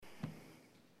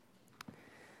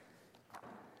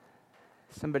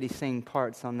Somebody sang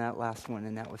parts on that last one,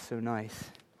 and that was so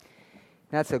nice.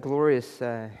 That's a glorious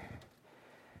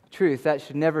truth. That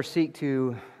should never seek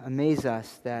to amaze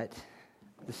us, that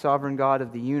the sovereign God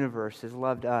of the universe has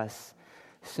loved us,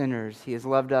 sinners. He has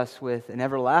loved us with an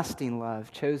everlasting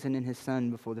love, chosen in His Son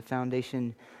before the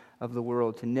foundation of the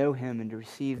world, to know Him and to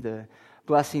receive the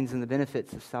blessings and the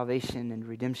benefits of salvation and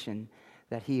redemption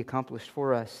that He accomplished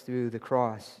for us through the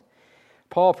cross.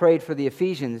 Paul prayed for the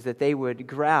Ephesians that they would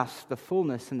grasp the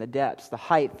fullness and the depths, the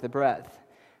height, the breadth,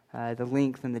 the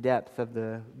length and the depth of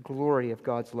the glory of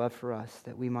God's love for us,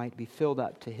 that we might be filled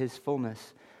up to His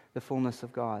fullness, the fullness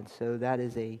of God. So that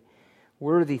is a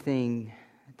worthy thing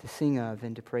to sing of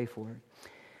and to pray for.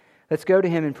 Let's go to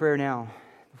Him in prayer now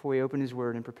before we open His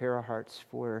Word and prepare our hearts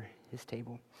for His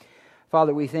table.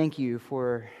 Father, we thank You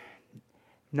for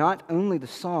not only the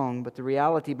song, but the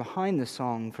reality behind the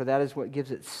song, for that is what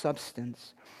gives it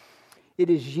substance. It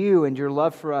is You and Your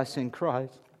love for us in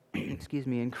Christ,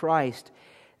 in Christ,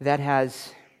 that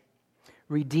has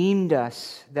redeemed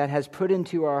us, that has put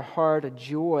into our heart a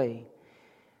joy,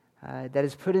 that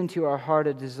has put into our heart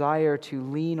a desire to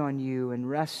lean on You and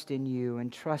rest in You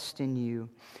and trust in You,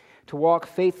 to walk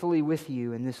faithfully with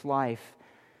You in this life,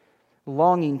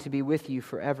 longing to be with You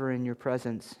forever in Your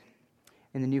presence,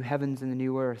 in the new heavens and the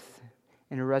new earth,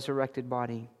 in a resurrected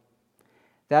body.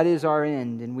 That is our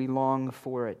end, and we long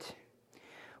for it.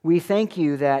 We thank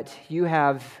You that You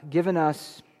have given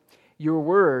us Your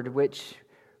Word, which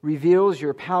reveals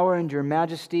Your power and Your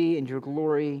majesty and Your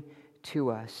glory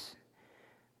to us.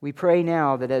 We pray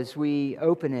now that as we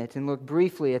open it and look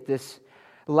briefly at this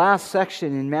last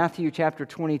section in Matthew chapter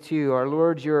 22, our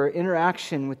Lord, Your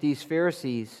interaction with these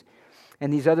Pharisees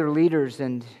and these other leaders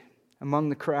and among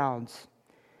the crowds,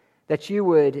 that You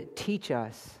would teach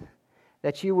us,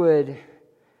 that You would,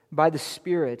 by the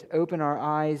Spirit, open our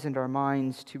eyes and our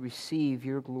minds to receive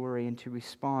Your glory and to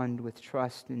respond with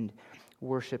trust and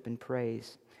worship and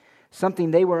praise.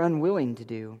 Something they were unwilling to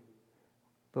do.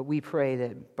 But we pray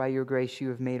that by Your grace You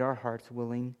have made our hearts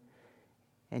willing,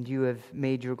 and You have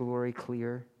made Your glory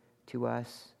clear to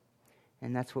us.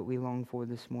 And that's what we long for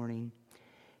this morning.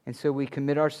 And so we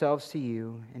commit ourselves to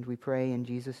You, and we pray in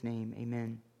Jesus' name,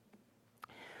 amen.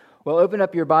 Well, open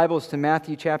up your Bibles to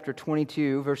Matthew chapter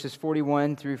 22, verses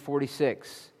 41 through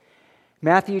 46.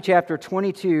 Matthew chapter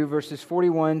 22, verses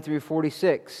 41 through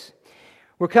 46.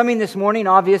 We're coming this morning,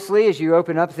 obviously, as you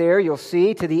open up there, you'll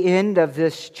see, to the end of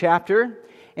this chapter.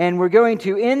 And we're going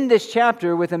to end this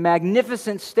chapter with a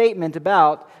magnificent statement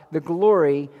about the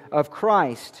glory of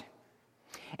Christ.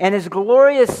 And as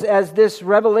glorious as this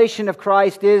revelation of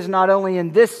Christ is, not only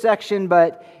in this section,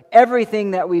 but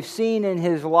everything that we've seen in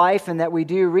His life and that we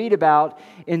do read about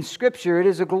in Scripture, it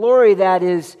is a glory that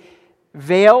is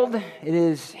veiled, it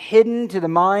is hidden to the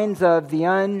minds of the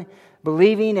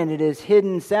unbelieving, and it is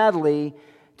hidden, sadly,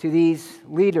 to these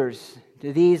leaders,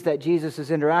 to these that Jesus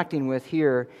is interacting with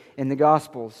here in the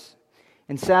Gospels.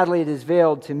 And sadly, it is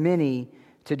veiled to many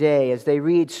today as they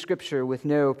read Scripture with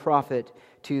no profit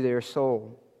to their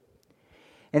soul.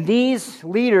 And these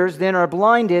leaders then are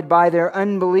blinded by their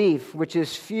unbelief, which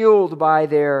is fueled by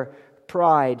their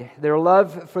pride, their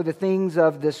love for the things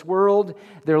of this world,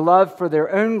 their love for their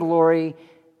own glory,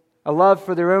 a love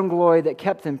for their own glory that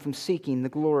kept them from seeking the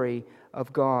glory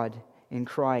of God in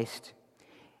Christ.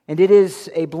 And it is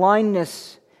a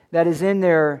blindness that is in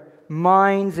their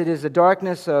minds, it is a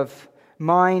darkness of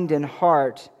mind and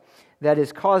heart that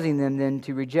is causing them then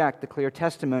to reject the clear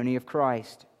testimony of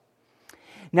Christ.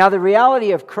 Now, the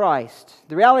reality of Christ,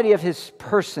 the reality of His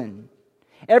person,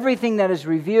 everything that is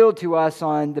revealed to us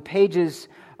on the pages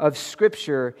of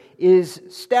Scripture is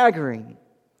staggering.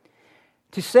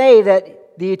 To say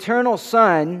that the eternal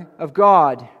Son of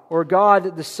God, or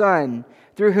God the Son,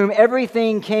 through whom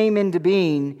everything came into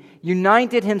being,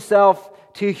 united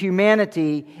Himself to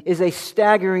humanity, is a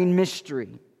staggering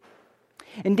mystery.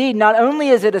 Indeed, not only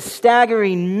is it a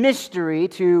staggering mystery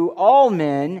to all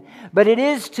men, but it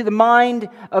is to the mind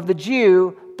of the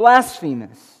Jew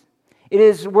blasphemous. It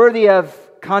is worthy of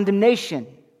condemnation.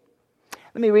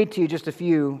 Let me read to you just a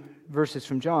few verses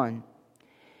from John.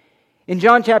 In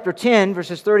John chapter 10,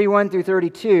 verses 31 through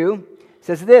 32, it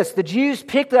says this: "The Jews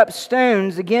picked up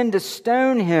stones again to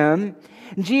stone Him.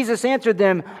 And Jesus answered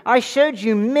them, 'I showed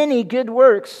you many good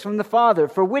works from the Father.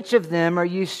 For which of them are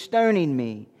you stoning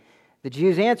me?' The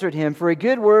Jews answered Him, 'For a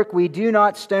good work we do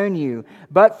not stone you,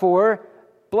 but for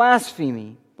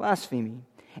blasphemy.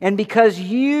 And because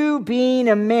you, being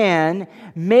a man,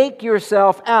 make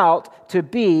yourself out to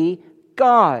be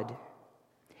God.'"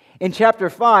 In chapter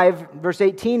 5, verse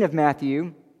 18 of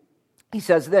Matthew, He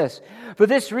says this, "For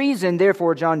this reason,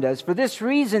 therefore," John does, "for this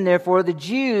reason, therefore, the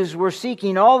Jews were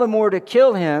seeking all the more to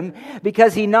kill him,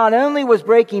 because he not only was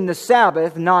breaking the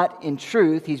Sabbath, not in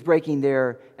truth, he's breaking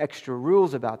their extra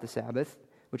rules about the Sabbath,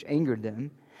 which angered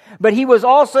them, but he was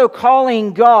also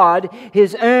calling God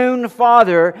his own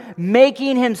Father,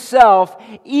 making himself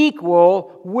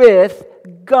equal with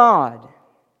God."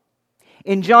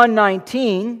 In John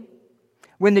 19,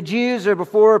 when the Jews are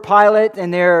before Pilate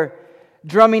and they're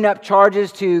drumming up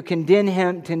charges to condemn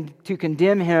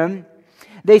him,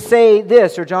 they say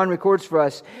this, or John records for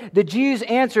us, "The Jews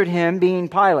answered him," being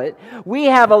Pilate, "We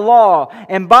have a law,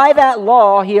 and by that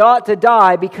law he ought to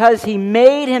die, because he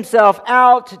made himself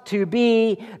out to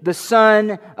be the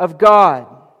Son of God."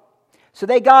 So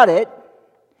they got it,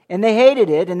 and they hated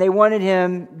it, and they wanted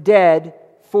him dead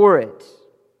for it.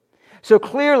 So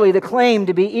clearly the claim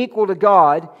to be equal to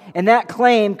God, and that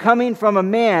claim coming from a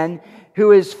man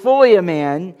who is fully a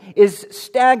man, is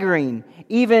staggering,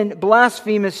 even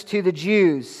blasphemous to the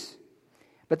Jews.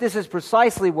 But this is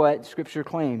precisely what Scripture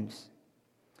claims.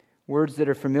 Words that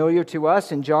are familiar to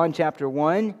us in John chapter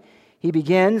 1. He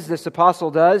begins, this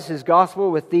apostle does, his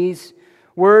gospel with these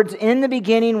words, "In the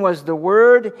beginning was the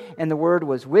Word, and the Word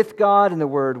was with God, and the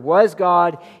Word was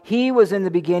God. He was in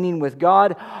the beginning with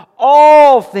God.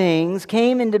 All things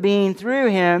came into being through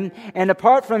him, and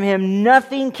apart from him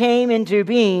nothing came into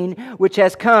being which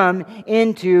has come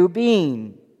into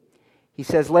being." He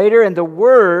says later, "And the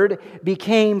Word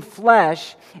became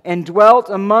flesh and dwelt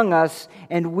among us,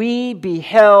 and we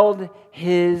beheld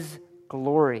his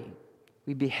glory."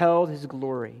 We beheld his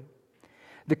glory.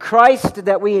 The Christ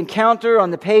that we encounter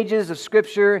on the pages of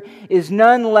Scripture is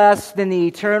none less than the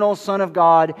eternal Son of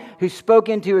God, who spoke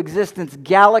into existence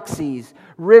galaxies,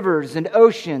 rivers and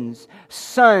oceans,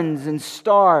 suns and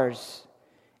stars,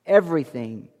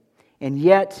 everything. And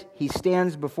yet he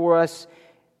stands before us,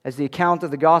 as the account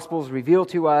of the Gospels reveal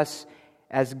to us,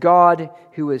 as God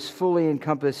who is fully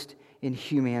encompassed in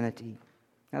humanity.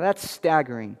 Now that's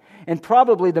staggering, and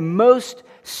probably the most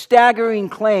staggering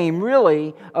claim,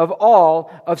 really, of all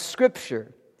of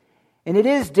Scripture. And it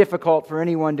is difficult for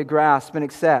anyone to grasp and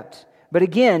accept, but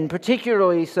again,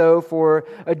 particularly so for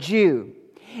a Jew.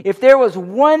 If there was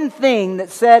one thing that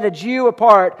set a Jew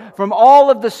apart from all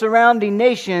of the surrounding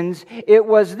nations, it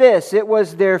was this. It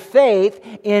was their faith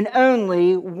in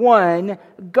only one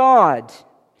God.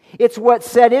 It's what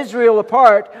set Israel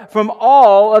apart from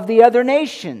all of the other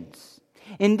nations.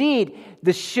 Indeed,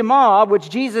 the Shema,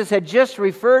 which Jesus had just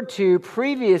referred to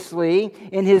previously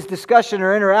in his discussion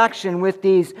or interaction with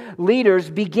these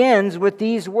leaders, begins with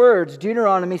these words,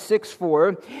 Deuteronomy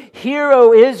 6:4, "Hear,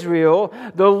 O Israel,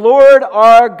 the Lord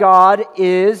our God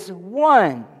is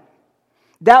one."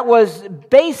 That was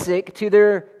basic to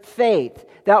their faith.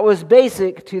 That was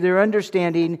basic to their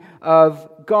understanding of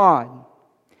God.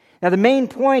 Now, the main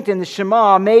point in the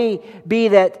Shema may be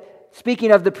that,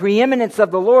 speaking of the preeminence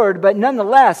of the Lord, but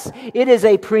nonetheless, it is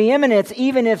a preeminence,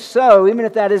 even if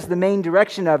that is the main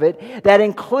direction of it, that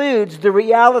includes the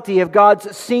reality of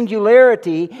God's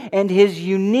singularity and his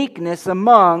uniqueness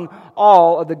among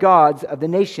all of the gods of the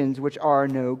nations, which are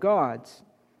no gods.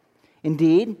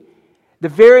 Indeed, the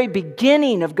very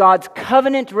beginning of God's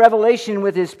covenant revelation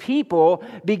with his people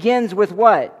begins with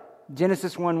what?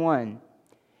 Genesis 1:1.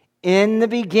 "In the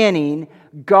beginning,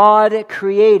 God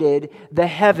created the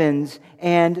heavens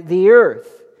and the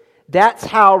earth." That's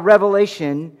how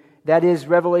Revelation, that is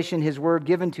Revelation, his word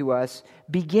given to us,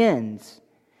 begins.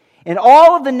 And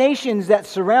all of the nations that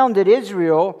surrounded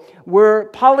Israel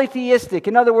were polytheistic.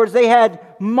 In other words, they had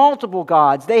multiple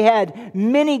gods. They had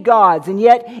many gods. And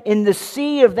yet, in the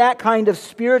sea of that kind of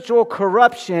spiritual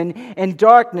corruption and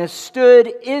darkness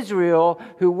stood Israel,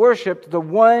 who worshiped the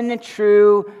one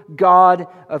true God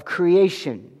of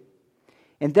creation.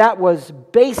 And that was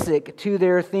basic to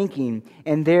their thinking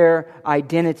and their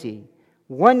identity.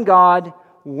 One God,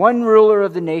 one ruler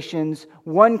of the nations,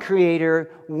 one creator,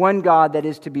 one God that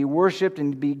is to be worshipped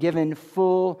and to be given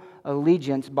full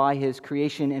allegiance by his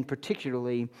creation, and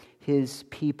particularly his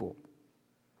people.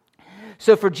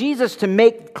 So for Jesus to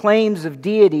make claims of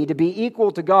deity, to be equal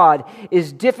to God,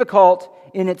 is difficult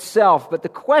in itself. But the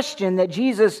question that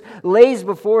Jesus lays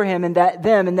before him and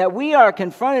that we are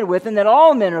confronted with, and that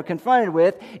all men are confronted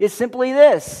with, is simply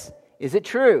this: is it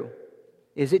true?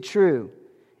 Is it true?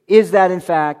 Is that in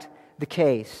fact the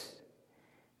case?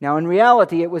 Now, in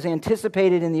reality, it was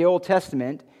anticipated in the Old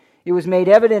Testament. It was made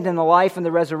evident in the life and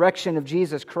the resurrection of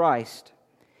Jesus Christ.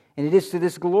 And it is to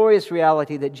this glorious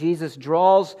reality that Jesus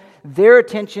draws their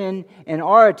attention and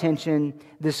our attention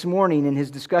this morning in his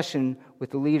discussion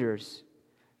with the leaders.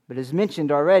 But as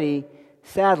mentioned already,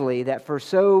 sadly, that for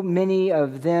so many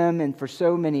of them and for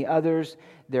so many others,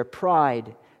 their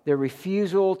pride, their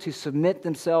refusal to submit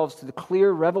themselves to the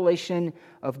clear revelation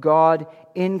of God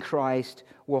in Christ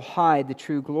will hide the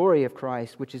true glory of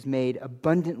Christ, which is made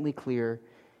abundantly clear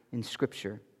in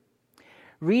Scripture.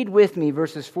 Read with me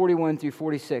verses 41 through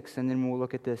 46, and then we'll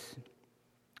look at this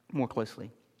more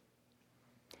closely.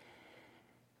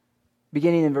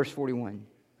 Beginning in verse 41.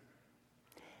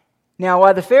 Now,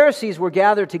 while the Pharisees were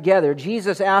gathered together,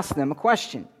 Jesus asked them a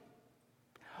question.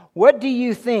 "What do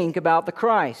you think about the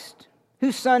Christ?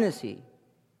 Whose son is he?"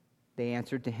 They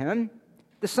answered to him,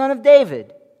 "The son of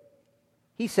David."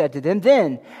 He said to them,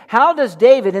 "Then, how does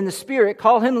David in the Spirit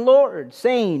call him Lord,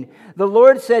 saying, 'The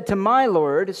Lord said to my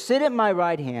Lord, sit at my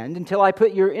right hand until I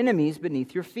put your enemies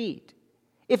beneath your feet'?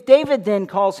 If David then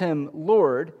calls him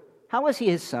Lord, how is he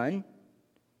his son?"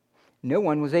 No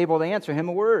one was able to answer him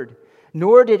a word,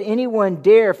 nor did anyone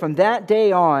dare from that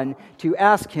day on to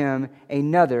ask him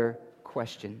another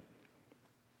question.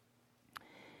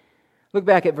 Look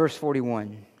back at verse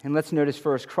 41, and let's notice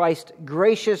first Christ's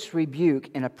gracious rebuke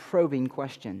and a probing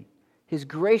question. His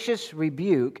gracious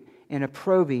rebuke and a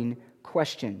probing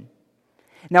question.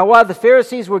 Now, while the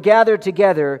Pharisees were gathered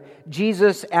together,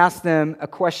 Jesus asked them a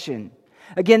question.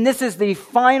 Again, this is the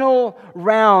final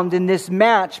round in this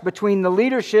match between the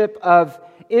leadership of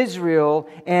Israel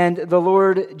and the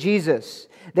Lord Jesus.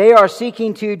 They are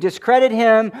seeking to discredit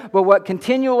him, but what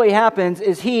continually happens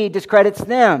is he discredits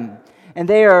them, and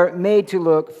they are made to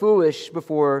look foolish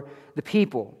before the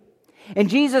people. And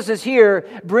Jesus is here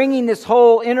bringing this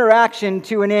whole interaction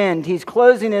to an end. He's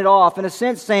closing it off, in a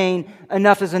sense saying,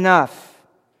 enough is enough.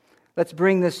 Let's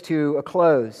bring this to a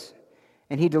close.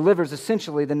 And he delivers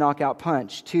essentially the knockout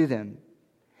punch to them.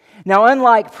 Now,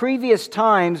 unlike previous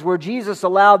times where Jesus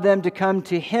allowed them to come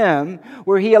to him,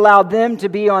 where he allowed them to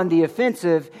be on the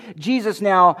offensive, Jesus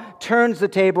now turns the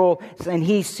table and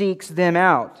he seeks them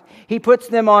out. He puts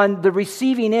them on the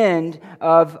receiving end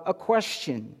of a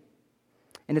question.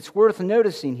 And it's worth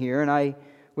noticing here, and I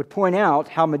would point out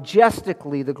how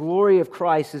majestically the glory of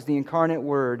Christ as the incarnate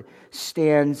Word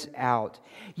stands out.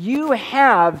 You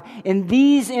have in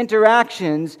these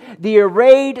interactions the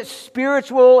arrayed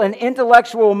spiritual and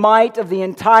intellectual might of the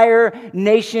entire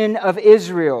nation of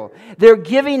Israel. They're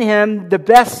giving him the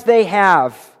best they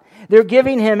have. They're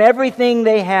giving him everything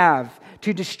they have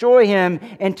to destroy him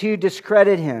and to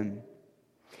discredit him.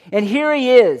 And here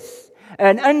he is,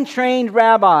 an untrained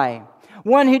rabbi,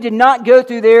 one who did not go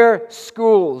through their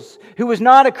schools, who was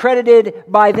not accredited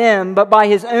by them, but by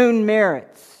his own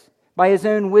merits, by his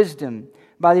own wisdom,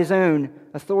 by his own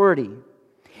authority.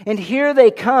 And here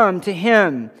they come to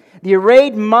him, the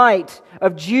arrayed might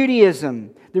of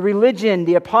Judaism, the religion,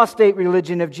 the apostate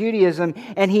religion of Judaism,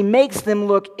 and he makes them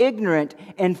look ignorant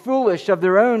and foolish of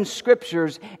their own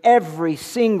scriptures every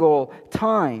single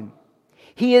time.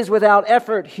 He is without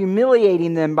effort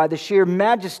humiliating them by the sheer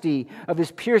majesty of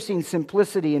his piercing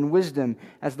simplicity and wisdom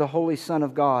as the Holy Son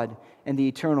of God and the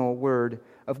eternal Word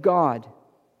of God.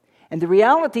 And the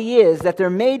reality is that they're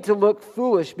made to look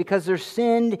foolish because their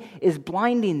sin is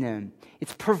blinding them.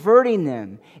 It's perverting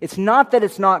them. It's not that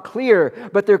it's not clear,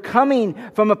 but they're coming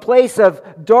from a place of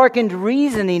darkened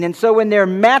reasoning. And so when they're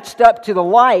matched up to the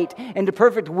light and to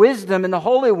perfect wisdom in the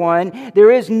Holy One,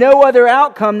 there is no other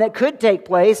outcome that could take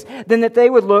place than that they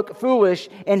would look foolish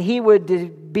and he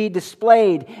would be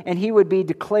displayed and he would be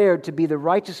declared to be the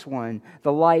righteous one,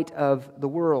 the light of the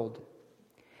world.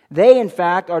 They, in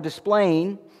fact, are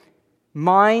displaying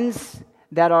minds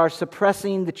that are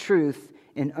suppressing the truth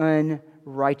in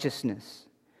unrighteousness.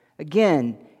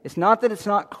 Again, it's not that it's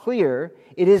not clear.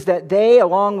 It is that they,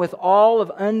 along with all of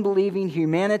unbelieving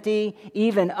humanity,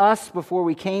 even us before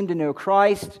we came to know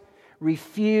Christ,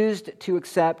 refused to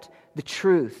accept the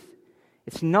truth.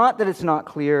 It's not that it's not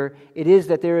clear. It is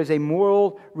that there is a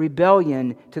moral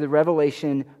rebellion to the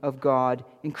revelation of God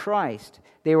in Christ.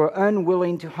 They were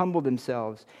unwilling to humble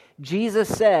themselves. Jesus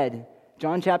said,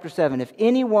 John chapter 7, if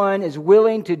anyone is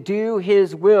willing to do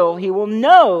his will, he will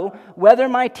know whether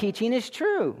my teaching is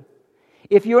true.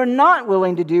 If you are not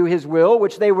willing to do his will,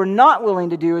 which they were not willing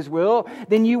to do his will,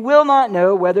 then you will not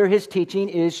know whether his teaching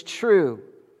is true.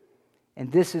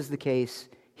 And this is the case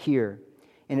here.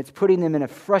 And it's putting them in a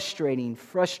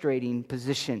frustrating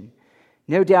position.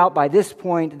 No doubt by this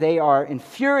point they are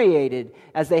infuriated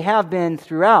as they have been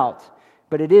throughout,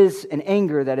 but it is an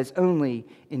anger that is only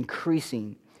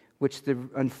increasing, which the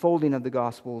unfolding of the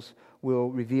Gospels will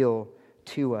reveal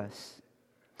to us.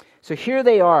 So here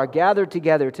they are, gathered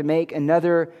together to make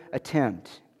another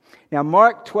attempt. Now,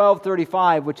 Mark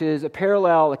 12:35, which is a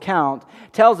parallel account,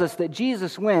 tells us that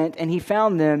Jesus went and he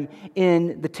found them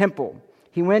in the temple.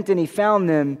 He went and he found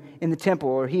them in the temple,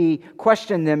 or he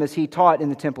questioned them as he taught in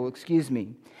the temple,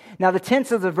 Now, the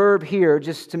tense of the verb here,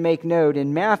 just to make note,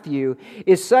 in Matthew,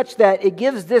 is such that it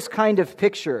gives this kind of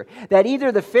picture, that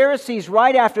either the Pharisees,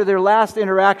 right after their last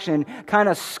interaction, kind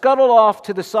of scuttled off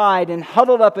to the side and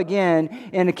huddled up again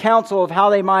in a council of how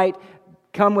they might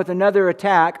come with another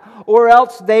attack, or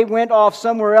else they went off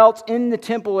somewhere else in the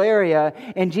temple area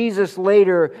and Jesus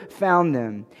later found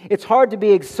them. It's hard to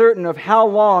be certain of how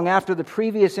long after the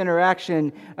previous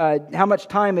interaction, how much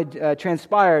time had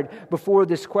transpired before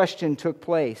this question took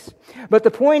place. But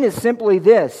the point is simply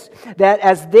this, that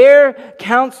as they're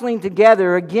counseling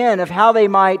together again of how they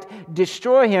might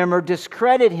destroy him or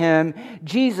discredit him,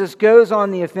 Jesus goes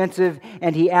on the offensive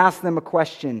and he asks them a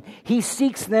question. He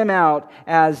seeks them out,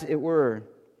 as it were.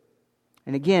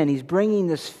 And again, he's bringing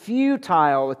this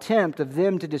futile attempt of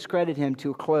them to discredit him to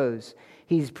a close.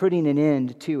 He's putting an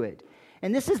end to it.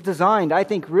 And this is designed, I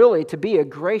think, really to be a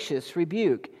gracious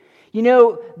rebuke. You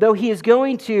know, though he is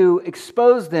going to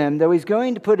expose them, though he's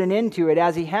going to put an end to it,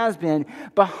 as he has been,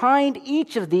 behind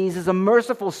each of these is a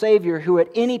merciful Savior who at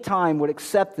any time would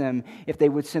accept them if they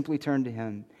would simply turn to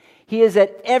him. He is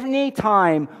at any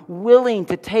time willing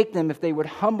to take them if they would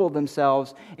humble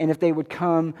themselves and if they would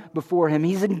come before him.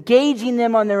 He's engaging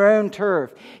them on their own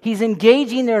turf. He's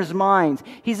engaging their minds.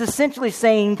 He's essentially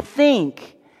saying,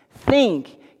 think,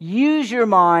 use your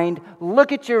mind,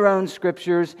 look at your own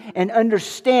scriptures, and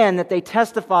understand that they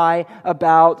testify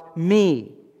about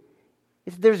me.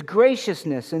 There's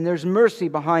graciousness and there's mercy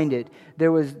behind it.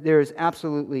 There is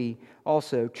absolutely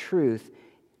also truth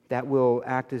that will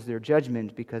act as their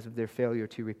judgment because of their failure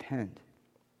to repent.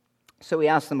 So he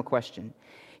asks them a question.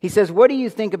 He says, "What do you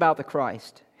think about the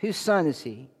Christ? Whose son is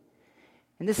he?"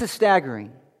 And this is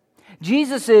staggering.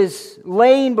 Jesus is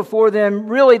laying before them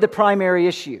really the primary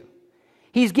issue.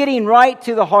 He's getting right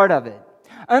to the heart of it.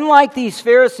 Unlike these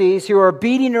Pharisees who are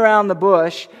beating around the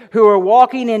bush, who are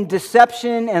walking in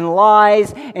deception and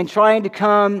lies and trying to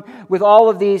come with all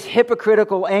of these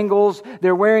hypocritical angles,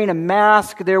 they're wearing a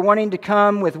mask, they're wanting to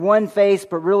come with one face,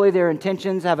 but really their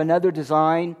intentions have another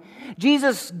design.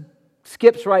 Jesus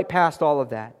skips right past all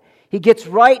of that. He gets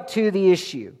right to the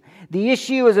issue. The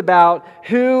issue is about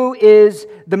who is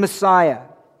the Messiah?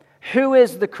 Who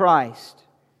is the Christ?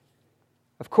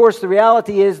 Of course, the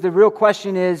reality is, the real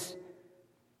question is,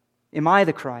 am I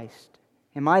the Christ?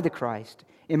 Am I the Christ?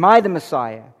 Am I the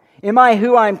Messiah? Am I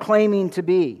who I'm claiming to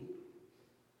be?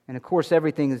 And of course,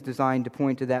 everything is designed to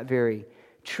point to that very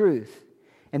truth.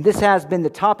 And this has been the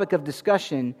topic of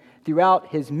discussion throughout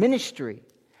his ministry.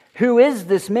 Who is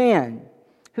this man?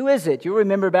 Who is it? You'll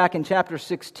remember back in chapter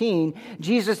 16,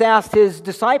 Jesus asked his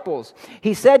disciples.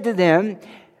 He said to them,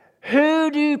 "Who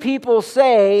do people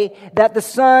say that the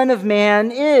Son of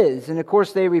Man is?" And of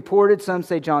course they reported, some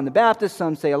say John the Baptist,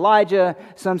 some say Elijah,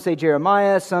 some say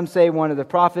Jeremiah, some say one of the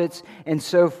prophets, and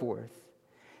so forth.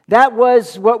 That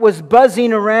was what was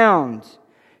buzzing around.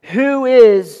 Who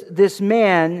is this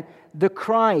man, the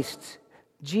Christ,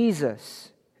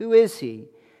 Jesus? Who is he?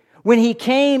 When he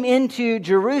came into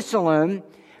Jerusalem,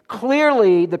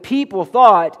 clearly the people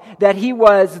thought that he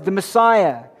was the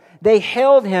Messiah. They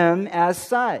held him as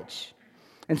such.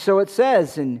 And so it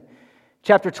says in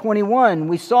chapter 21,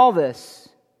 we saw this.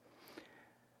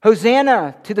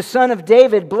 "Hosanna to the Son of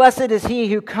David, blessed is he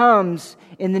who comes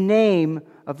in the name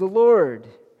of the Lord."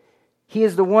 He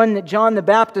is the one that John the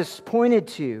Baptist pointed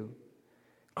to.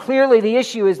 Clearly the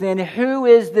issue is then, who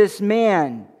is this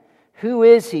man? Who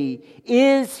is he?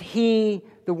 Is he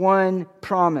the one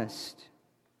promised?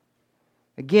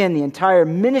 Again, the entire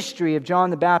ministry of John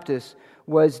the Baptist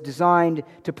was designed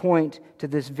to point to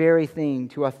this very thing,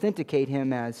 to authenticate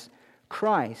him as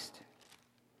Christ.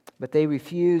 But they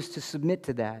refused to submit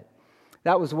to that.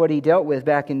 That was what he dealt with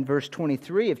back in verse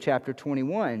 23 of chapter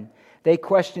 21. They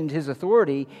questioned his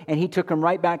authority, and he took them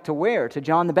right back to where? To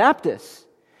John the Baptist.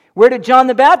 Where did John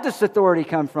the Baptist's authority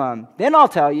come from? Then I'll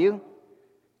tell you.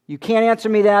 You can't answer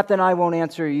me that, then I won't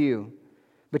answer you.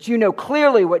 But you know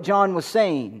clearly what John was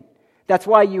saying. That's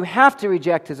why you have to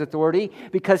reject his authority,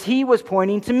 because he was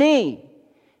pointing to me.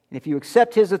 And if you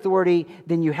accept his authority,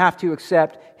 then you have to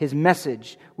accept his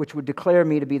message, which would declare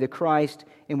me to be the Christ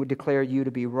and would declare you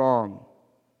to be wrong.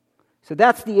 So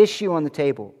that's the issue on the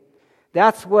table.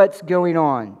 That's what's going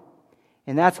on.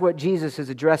 And that's what Jesus is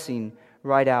addressing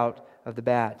right out of the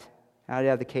bat, out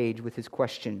of the cage with his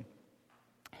question.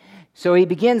 So he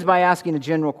begins by asking a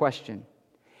general question.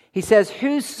 He says,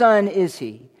 whose son is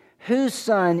he? Whose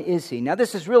son is he? Now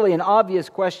this is really an obvious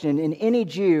question, and any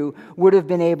Jew would have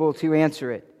been able to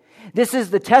answer it. This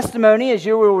is the testimony, as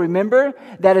you will remember,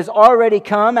 that has already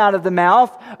come out of the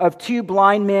mouth of two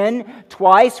blind men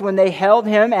twice when they held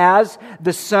him as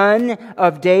the Son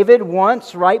of David,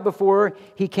 once right before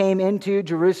he came into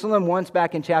Jerusalem, once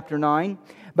back in chapter 9.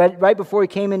 But right before he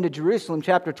came into Jerusalem,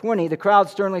 chapter 20, the crowd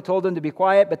sternly told them to be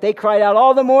quiet, but they cried out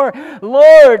all the more,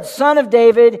 "Lord, Son of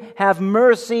David, have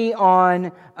mercy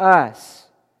on us."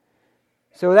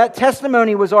 So that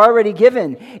testimony was already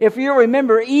given. If you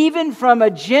remember, even from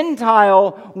a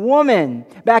Gentile woman,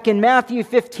 back in Matthew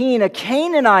 15, a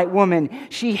Canaanite woman,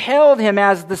 she held him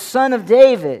as the Son of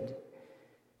David.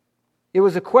 It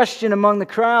was a question among the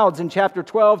crowds in chapter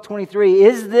 12:23.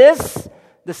 Is this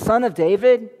the Son of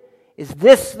David? Is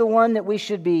this the one that we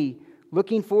should be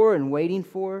looking for and waiting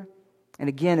for? And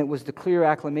again, it was the clear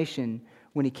acclamation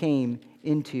when he came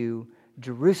into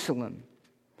Jerusalem.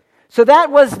 So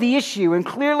that was the issue, and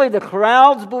clearly the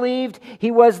crowds believed he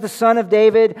was the Son of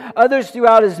David. Others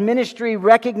throughout his ministry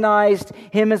recognized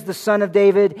him as the Son of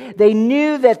David. They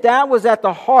knew that that was at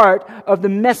the heart of the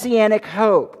messianic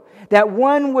hope, that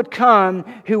one would come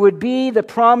who would be the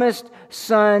promised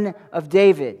Son of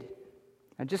David.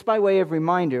 Now, just by way of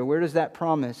reminder, where does that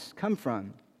promise come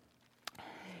from?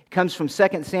 It comes from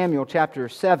 2 Samuel chapter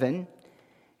 7.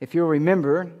 If you'll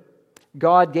remember,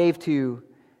 God gave to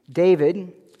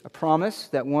David a promise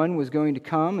that one was going to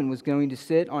come and was going to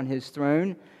sit on his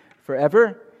throne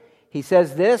forever. He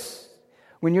says this,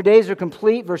 "When your days are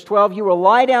complete," verse 12, "you will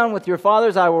lie down with your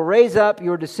fathers. I will raise up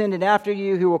your descendant after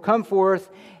you who will come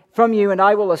forth from you, and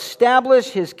I will establish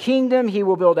his kingdom. He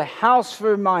will build a house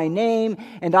for my name,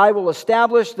 and I will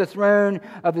establish the throne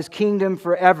of his kingdom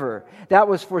forever." That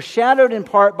was foreshadowed in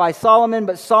part by Solomon,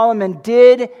 but Solomon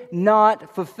did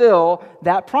not fulfill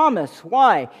that promise.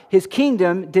 Why? His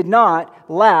kingdom did not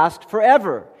last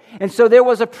forever. And so there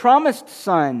was a promised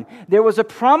son, there was a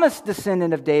promised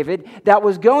descendant of David that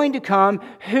was going to come,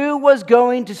 who was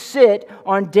going to sit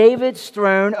on David's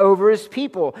throne over his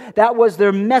people. That was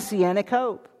their messianic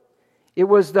hope. It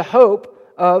was the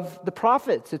hope of the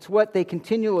prophets. It's what they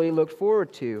continually looked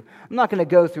forward to. I'm not going to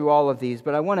go through all of these,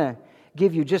 but I want to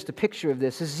give you just a picture of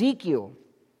this. Ezekiel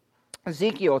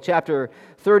chapter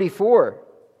 34.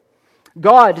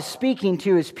 God, speaking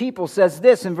to his people, says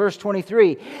this in verse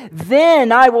 23,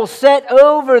 "Then I will set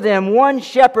over them one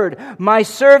shepherd, my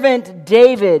servant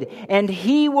David, and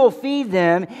he will feed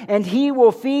them, and he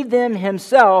will feed them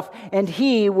himself, and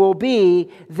he will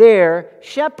be their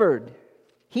shepherd."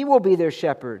 He will be their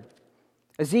shepherd.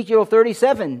 Ezekiel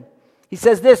 37, he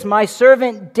says this, "My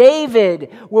servant David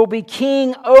will be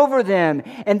king over them,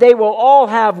 and they will all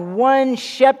have one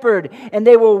shepherd, and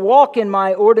they will walk in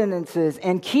my ordinances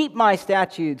and keep my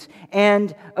statutes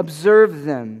and observe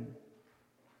them."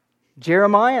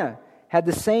 Jeremiah had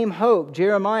the same hope.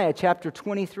 Jeremiah chapter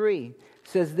 23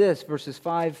 says this, verses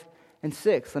 5 and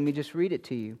 6. Let me just read it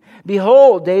to you.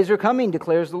 "Behold, days are coming,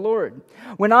 declares the Lord,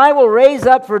 when I will raise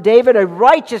up for David a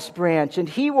righteous branch, and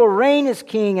he will reign as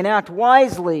king and act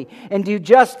wisely and do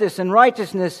justice and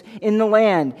righteousness in the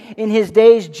land. In his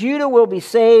days Judah will be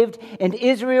saved, and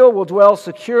Israel will dwell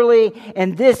securely,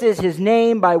 and this is his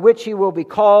name by which he will be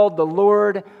called, the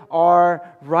Lord our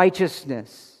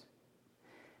righteousness."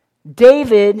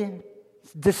 David's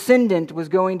descendant was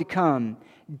going to come.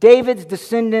 David's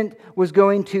descendant was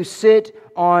going to sit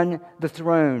on the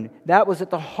throne. That was at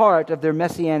the heart of their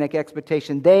messianic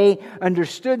expectation. They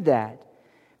understood that.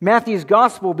 Matthew's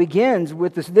gospel begins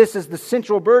with this as the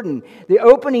central burden. The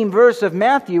opening verse of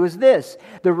Matthew is this: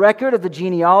 the record of the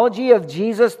genealogy of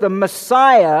Jesus, the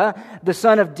Messiah, the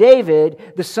son of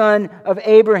David, the son of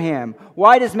Abraham.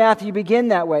 Why does Matthew begin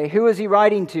that way? Who is he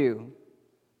writing to?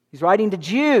 He's writing to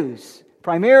Jews,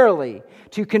 primarily,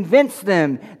 to convince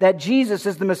them that Jesus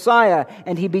is the Messiah.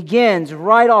 And he begins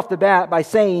right off the bat by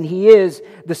saying he is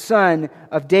the son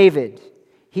of David.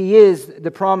 He is the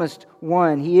promised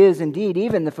one. He is indeed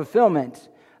even the fulfillment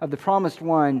of the promised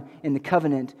one in the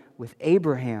covenant with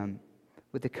Abraham,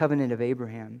 with the covenant of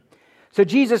Abraham. So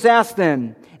Jesus asked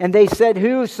them, and they said,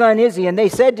 "Whose son is he?" And they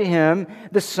said to him,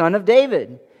 "The son of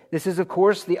David." This is, of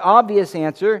course, the obvious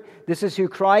answer. This is who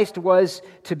Christ was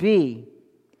to be.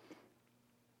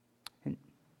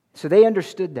 So they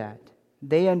understood that.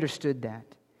 They understood that.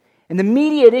 And the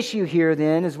immediate issue here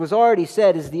then, as was already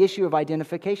said, is the issue of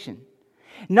identification.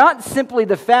 Not simply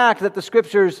the fact that the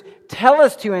Scriptures tell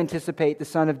us to anticipate the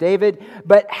Son of David,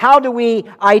 but how do we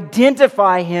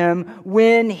identify him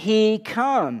when he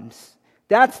comes?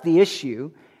 That's the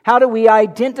issue. How do we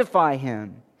identify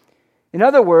him? In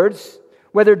other words,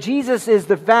 Whether Jesus is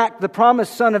the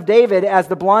promised son of David, as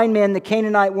the blind man, the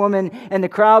Canaanite woman, and the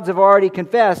crowds have already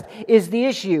confessed, is the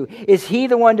issue. Is he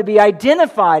the one to be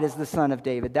identified as the son of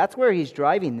David? That's where he's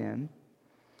driving them.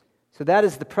 So that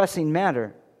is the pressing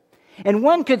matter. And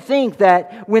one could think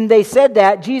that when they said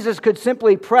that, Jesus could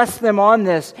simply press them on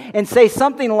this and say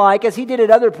something like, as he did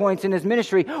at other points in his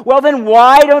ministry, well then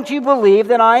why don't you believe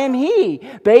that I am he?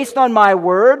 Based on my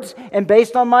words and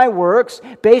based on my works,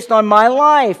 based on my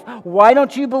life, why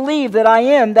don't you believe that I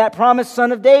am that promised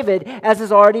son of David, as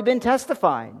has already been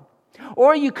testified?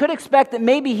 Or you could expect that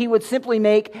maybe he would simply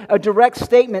make a direct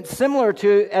statement similar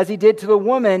to as he did to the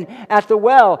woman at the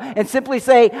well and simply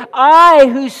say, I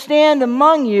who stand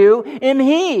among you am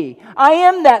he. I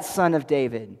am that son of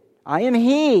David. I am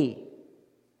he.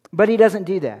 But he doesn't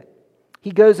do that.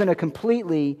 He goes in a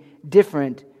completely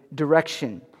different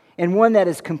direction, and one that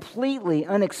is completely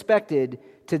unexpected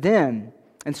to them,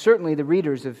 and certainly the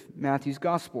readers of Matthew's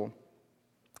gospel.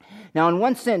 Now, in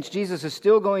one sense, Jesus is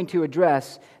still going to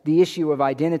address the issue of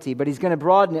identity, but he's going to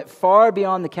broaden it far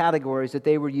beyond the categories that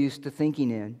they were used to thinking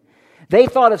in. They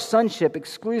thought of sonship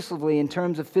exclusively in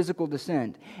terms of physical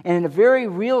descent. And in a very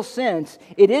real sense,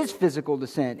 it is physical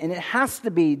descent, and it has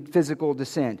to be physical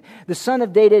descent. The son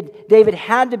of David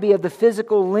had to be of the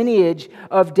physical lineage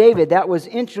of David. That was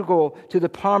integral to the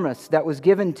promise that was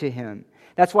given to him.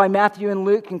 That's why Matthew and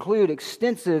Luke include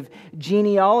extensive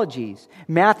genealogies.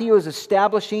 Matthew is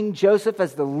establishing Joseph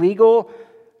as the legal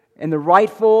and the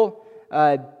rightful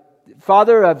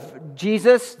father of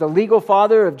Jesus, the legal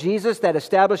father of Jesus that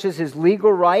establishes his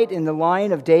legal right in the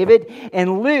line of David.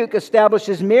 And Luke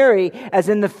establishes Mary as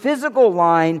in the physical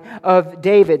line of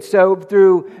David. So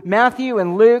through Matthew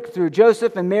and Luke, through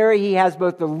Joseph and Mary, he has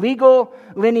both the legal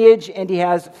lineage and he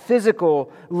has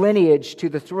physical lineage to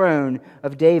the throne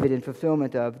of David in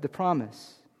fulfillment of the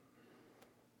promise.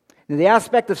 Now, the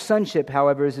aspect of sonship,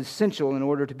 however, is essential in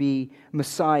order to be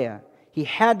Messiah. He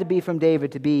had to be from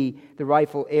David to be the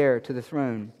rightful heir to the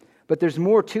throne. But there's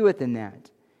more to it than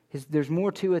that. There's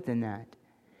more to it than that.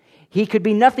 He could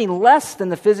be nothing less than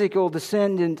the physical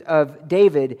descendant of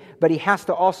David, but he has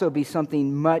to also be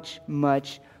something much,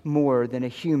 much more than a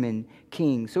human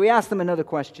king. So he asked them another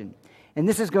question, and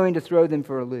this is going to throw them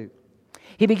for a loop.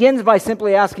 He begins by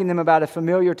simply asking them about a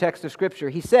familiar text of Scripture.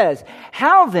 He says,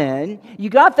 how then, you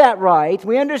got that right,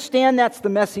 we understand that's the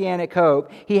messianic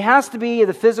hope. He has to be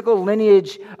the physical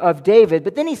lineage of David.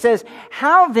 But then he says,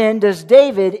 how then does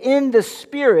David in the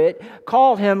Spirit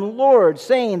call him Lord,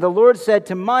 saying, the Lord said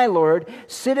to my Lord,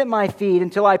 sit at my feet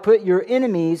until I put your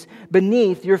enemies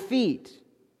beneath your feet.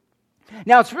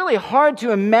 Now, it's really hard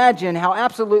to imagine how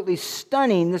absolutely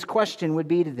stunning this question would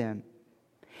be to them.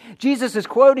 Jesus is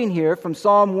quoting here from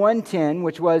Psalm 110,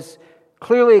 which was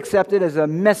clearly accepted as a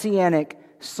messianic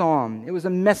psalm. It was a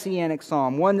messianic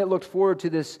psalm, one that looked forward to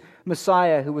this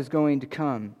Messiah who was going to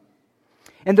come.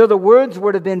 And though the words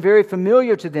would have been very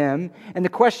familiar to them, and the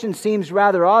question seems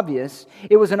rather obvious,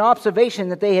 it was an observation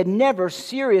that they had never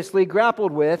seriously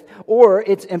grappled with or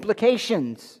its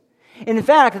implications. In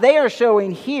fact, they are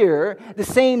showing here the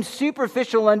same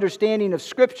superficial understanding of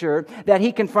Scripture that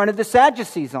he confronted the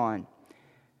Sadducees on.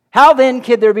 How then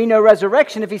could there be no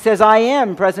resurrection if he says, I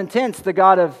am, present tense, the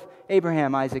God of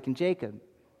Abraham, Isaac, and Jacob?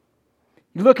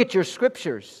 You look at your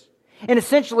Scriptures. And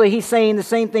essentially he's saying the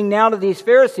same thing now to these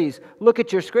Pharisees. Look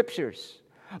at your Scriptures.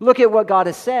 Look at what God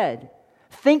has said.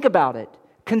 Think about it.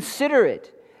 Consider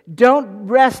it. Don't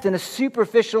rest in a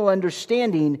superficial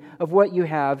understanding of what you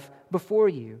have before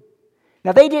you.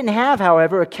 Now they didn't have,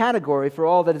 however, a category for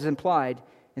all that is implied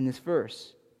in this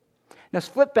verse. Now,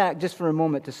 flip back just for a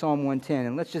moment to Psalm 110,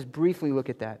 and let's just briefly look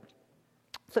at that.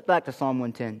 Flip back to Psalm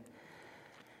 110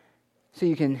 so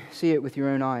you can see it with your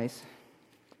own eyes.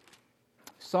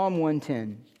 Psalm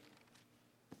 110.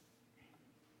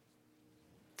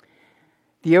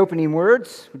 The opening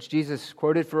words, which Jesus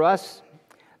quoted for us,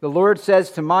 the Lord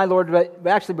says to my Lord, but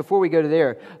actually before we go to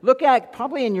there, look at,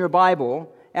 probably in your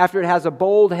Bible, after it has a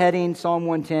bold heading, Psalm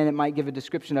 110, it might give a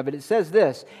description of it. It says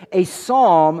this, a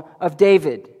psalm of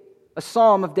David. A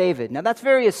psalm of David. Now that's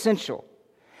very essential.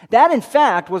 That in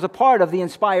fact was a part of the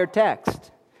inspired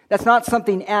text. That's not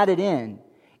something added in.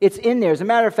 It's in there. As a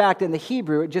matter of fact, in the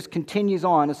Hebrew, it just continues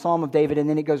on, a psalm of David, and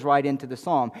then it goes right into the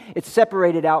psalm. It's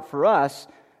separated out for us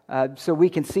so we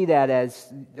can see that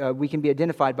as we can be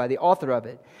identified by the author of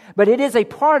it. But it is a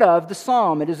part of the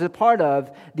psalm. It is a part of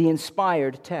the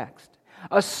inspired text.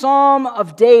 A psalm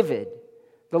of David.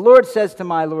 The Lord says to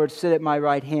my Lord, sit at my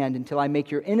right hand until I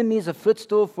make your enemies a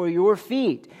footstool for your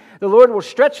feet. The Lord will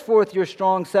stretch forth your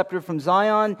strong scepter from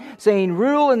Zion, saying,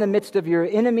 rule in the midst of your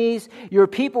enemies. Your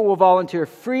people will volunteer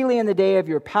freely in the day of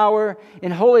your power.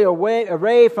 In holy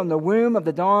array from the womb of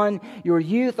the dawn, your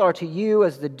youth are to you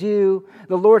as the dew.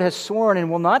 The Lord has sworn and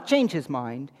will not change his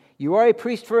mind. You are a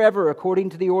priest forever, according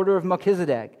to the order of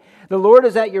Melchizedek. The Lord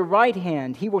is at your right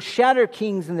hand. He will shatter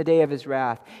kings in the day of his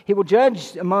wrath. He will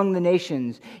judge among the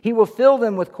nations. He will fill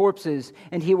them with corpses,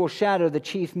 and he will shatter the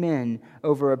chief men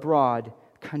over a broad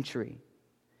country.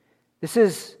 This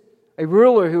is a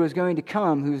ruler who is going to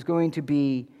come, who is going to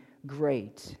be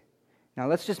great. Now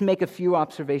let's just make a few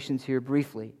observations here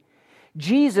briefly.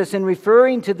 Jesus, in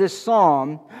referring to this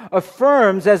psalm,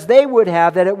 affirms, as they would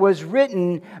have, that it was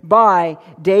written by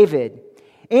David.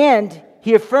 And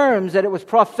he affirms that it was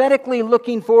prophetically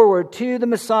looking forward to the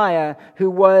Messiah who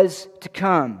was to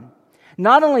come.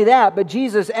 Not only that, but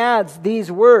Jesus adds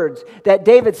these words that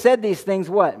David said these things,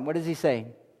 what? What does he say?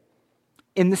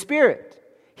 In the Spirit.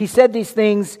 He said these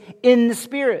things in the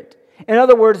Spirit. In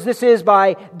other words, this is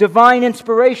by divine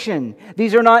inspiration.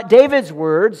 These are not David's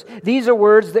words. These are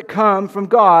words that come from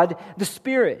God, the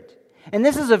Spirit. And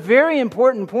this is a very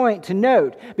important point to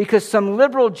note, because some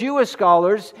liberal Jewish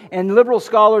scholars and liberal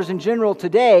scholars in general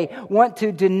today want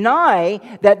to deny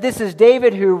that this is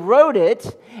David who wrote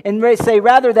it, and say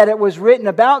rather that it was written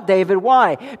about David.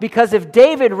 Why? Because if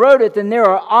David wrote it, then there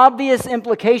are obvious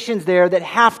implications there that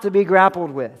have to be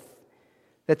grappled with,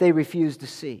 that they refuse to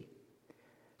see.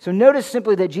 So notice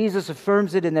simply that Jesus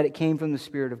affirms it and that it came from the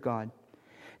Spirit of God.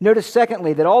 Notice,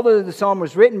 secondly, that although the psalm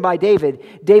was written by David,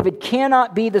 David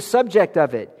cannot be the subject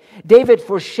of it. David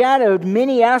foreshadowed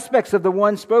many aspects of the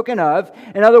one spoken of.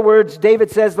 In other words, David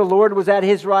says the Lord was at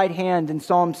his right hand in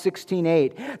Psalm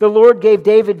 16:8. The Lord gave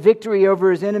David victory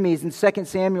over his enemies in 2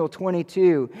 Samuel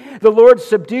 22. The Lord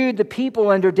subdued the people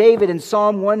under David in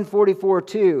Psalm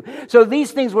 144:2. So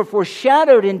these things were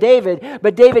foreshadowed in David,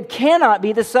 but David cannot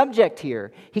be the subject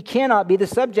here. He cannot be the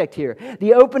subject here.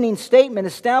 The opening statement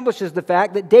establishes the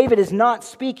fact that David is not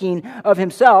speaking of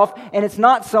himself, and it's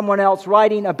not someone else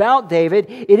writing about David.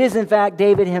 It is, in fact,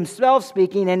 David himself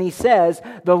speaking, and he says,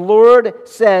 the Lord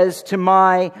says to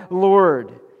my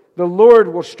Lord, the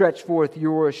Lord will stretch forth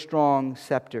your strong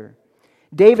scepter.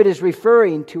 David is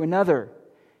referring to another.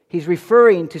 He's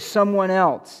referring to someone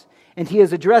else, and he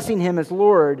is addressing him as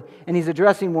Lord, and he's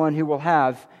addressing one who will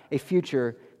have a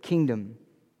future kingdom.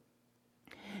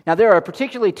 Now, there are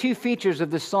particularly two features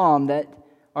of this psalm that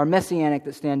are messianic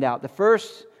that stand out. The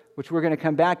first, which we're going to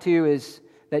come back to, is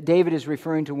that David is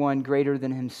referring to one greater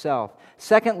than himself.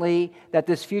 Secondly, that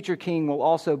this future king will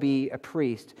also be a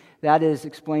priest. That is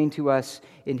explained to us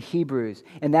in Hebrews.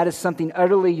 And that is something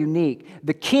utterly unique.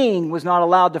 The king was not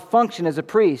allowed to function as a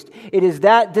priest. It is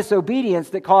that disobedience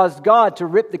that caused God to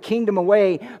rip the kingdom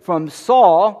away from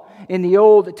Saul in the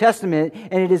Old Testament,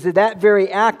 and it is that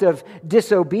very act of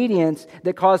disobedience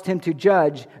that caused him to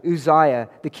judge Uzziah,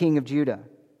 the king of Judah.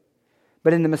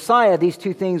 But in the Messiah, these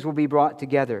two things will be brought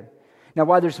together. Now,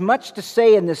 while there's much to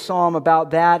say in this psalm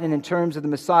about that and in terms of the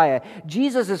Messiah,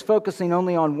 Jesus is focusing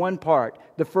only on one part,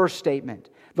 the first statement.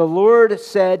 The Lord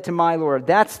said to my Lord.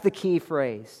 That's the key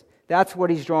phrase. That's what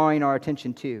he's drawing our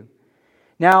attention to.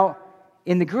 Now,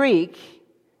 in the Greek,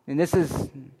 and this is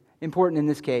important in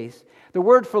this case, the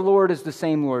word for Lord is the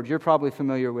same word. You're probably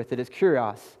familiar with it. It's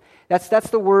kurios. That's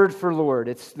the word for Lord.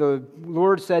 It's the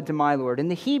Lord said to my Lord. In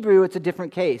the Hebrew, it's a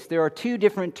different case. There are two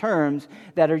different terms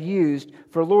that are used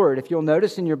for Lord. If you'll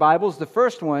notice in your Bibles, the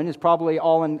first one is probably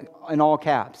all in all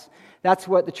caps. That's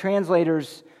what the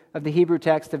translators of the Hebrew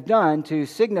text have done to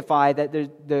signify that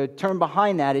the term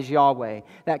behind that is Yahweh,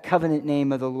 that covenant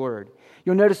name of the Lord.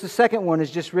 You'll notice the second one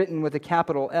is just written with a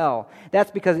capital L.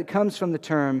 That's because it comes from the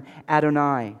term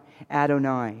Adonai,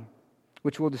 Adonai,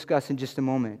 which we'll discuss in just a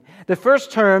moment. The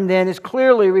first term, then, is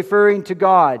clearly referring to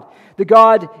God, the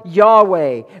God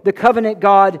Yahweh, the covenant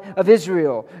God of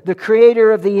Israel, the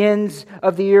creator of the ends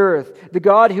of the earth, the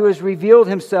God who has revealed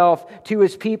himself to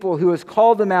his people, who has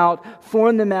called them out,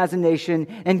 formed them as a nation,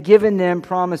 and given them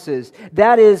promises.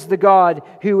 That is the God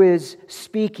who is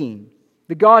speaking,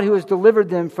 the God who has delivered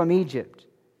them from Egypt.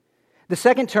 The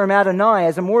second term, Adonai,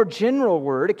 is a more general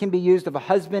word. It can be used of a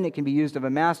husband, it can be used of a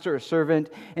master, a servant,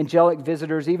 angelic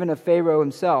visitors, even of Pharaoh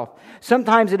himself.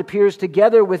 Sometimes it appears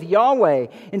together with Yahweh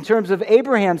in terms of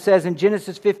Abraham says in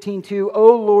Genesis 15:2,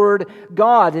 O Lord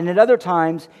God. And at other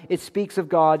times it speaks of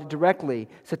God directly,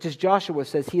 such as Joshua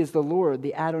says he is the Lord,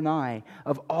 the Adonai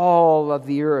of all of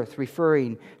the earth,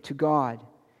 referring to God.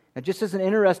 Now, just as an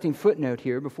interesting footnote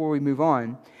here before we move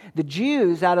on, the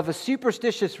Jews, out of a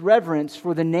superstitious reverence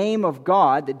for the name of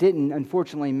God that didn't,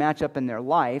 unfortunately, match up in their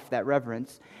life, that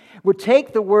reverence, would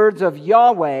take the words of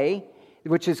Yahweh,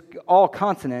 which is all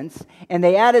consonants, and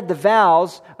they added the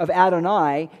vowels of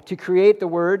Adonai to create the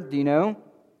word, do you know?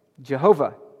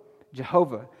 Jehovah.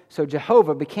 Jehovah. So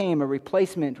Jehovah became a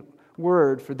replacement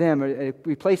word for them, a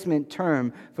replacement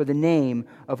term for the name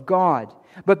of God.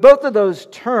 But both of those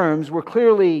terms were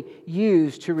clearly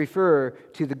used to refer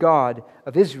to the God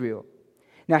of Israel.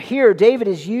 Now here, David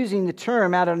is using the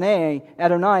term Adonai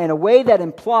in a way that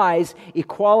implies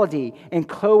equality and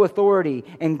co-authority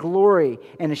and glory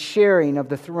and a sharing of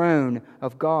the throne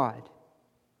of God,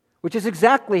 which is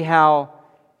exactly how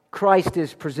Christ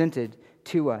is presented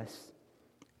to us.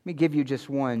 Let me give you just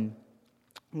one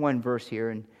verse here,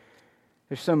 and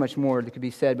there's so much more that could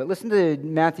be said, but listen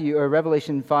to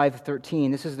Revelation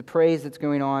 5:13. This is the praise that's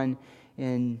going on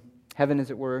in heaven,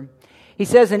 as it were. He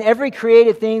says, "And every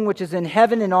created thing which is in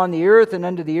heaven and on the earth and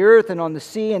under the earth and on the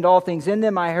sea and all things in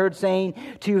them, I heard saying,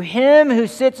 to him who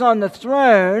sits on the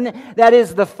throne, that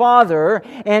is the Father,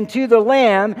 and to the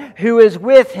Lamb who is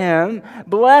with him,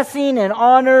 blessing and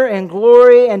honor and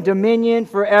glory and dominion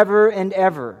forever and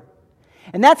ever."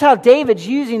 And that's how David's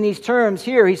using these terms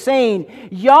here. He's saying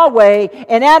Yahweh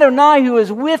and Adonai, who is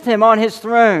with him on his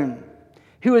throne,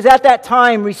 who is at that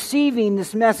time receiving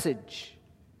this message.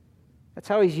 That's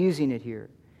how he's using it here.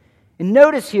 And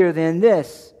notice here then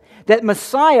this, that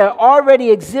Messiah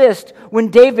already exists when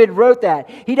David wrote that.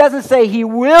 He doesn't say he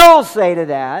will say to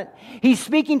that. He's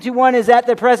speaking to one who is at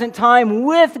the present time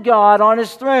with God on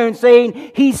his throne,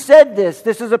 saying, he said this.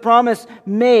 This is a promise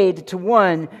made to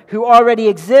one who already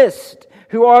exists,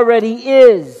 who already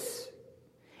is,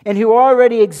 and who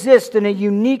already exists in a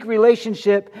unique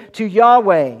relationship to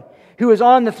Yahweh, who is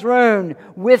on the throne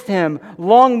with him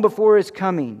long before his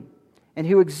coming, and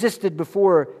who existed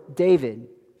before David.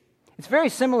 It's very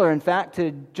similar, in fact,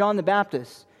 to John the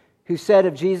Baptist, who said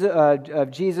of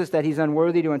Jesus that he's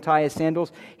unworthy to untie his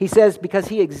sandals. He says, because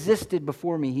he existed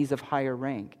before me, he's of higher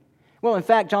rank. Well, in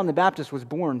fact, John the Baptist was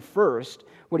born first.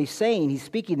 What he's saying, he's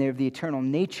speaking there of the eternal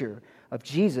nature of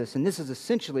Jesus. And this is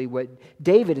essentially what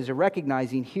David is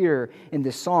recognizing here in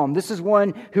this psalm. This is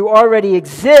one who already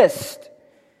exists,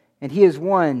 and he is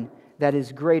one that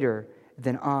is greater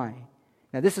than I.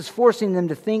 Now, this is forcing them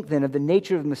to think then of the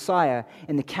nature of Messiah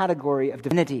in the category of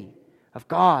divinity, of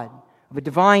God, of a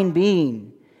divine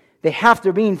being. They have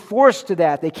to be forced to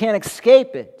that. They can't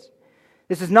escape it.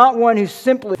 This is not one who's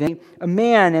simply a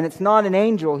man, and it's not an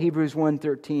angel, Hebrews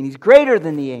 1:13. He's greater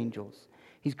than the angels.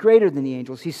 He's greater than the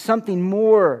angels. He's something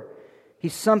more.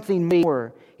 He's something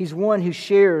more. He's one who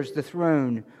shares the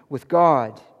throne with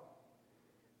God.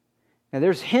 Now,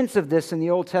 there's hints of this in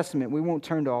the Old Testament. We won't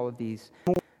turn to all of these.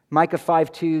 Micah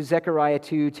 5:2, Zechariah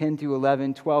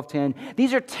 2:10-11, 12:10.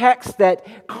 These are texts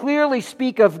that clearly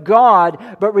speak of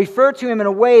God, but refer to him in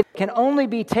a way that can only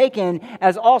be taken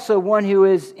as also one who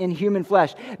is in human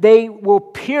flesh. They will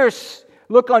pierce,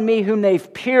 look on me whom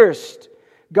they've pierced.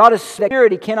 God is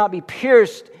spirit. He cannot be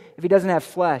pierced if he doesn't have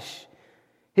flesh.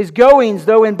 His goings,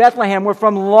 though in Bethlehem, were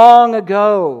from long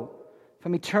ago,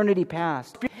 from eternity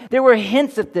past. There were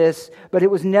hints at this, but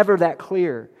it was never that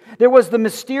clear. There was the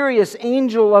mysterious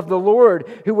angel of the Lord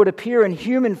who would appear in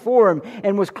human form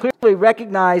and was clearly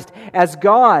recognized as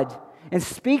God and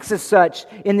speaks as such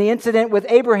in the incident with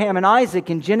Abraham and Isaac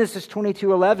in Genesis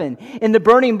 22:11. In the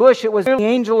burning bush, it was the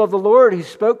angel of the Lord who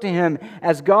spoke to him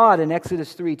as God in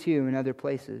Exodus 3:2 and other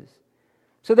places.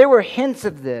 So there were hints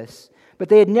of this, but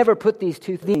they had never put these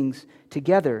two things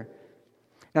together.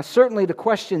 Now, certainly the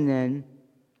question then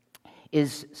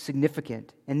is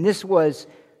significant, and this was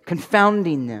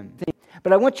confounding them.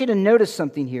 But I want you to notice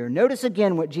something here. Notice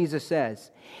again what Jesus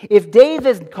says. If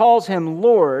David calls him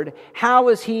Lord, how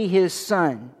is he his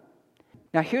son?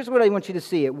 Now here's what I want you to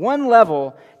see. At one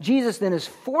level, Jesus then is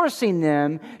forcing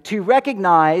them to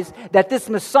recognize that this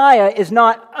Messiah is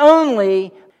not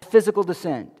only physical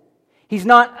descent. He's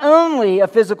not only a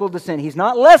physical descent. He's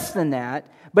not less than that,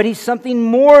 but he's something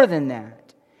more than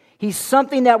that. He's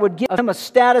something that would give him a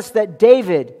status that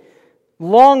David,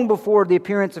 long before the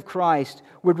appearance of Christ,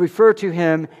 would refer to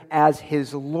him as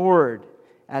his Lord.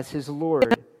 As his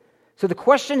Lord. So the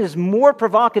question is more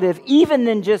provocative even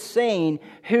than just saying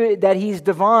that he's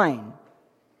divine.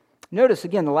 Notice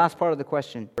again the last part of the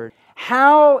question.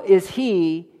 How is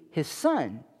he his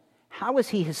son? How is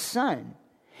he his son?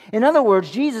 In other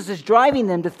words, Jesus is driving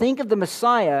them to think of the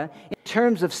Messiah in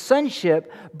terms of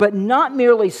sonship, but not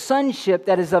merely sonship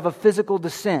that is of a physical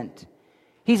descent.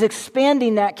 He's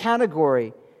expanding that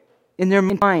category in their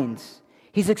minds.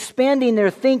 He's expanding their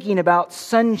thinking about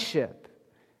sonship.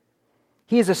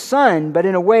 He is a son, but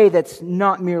in a way that's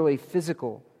not merely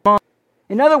physical.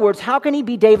 In other words, how can he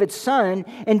be David's son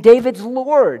and David's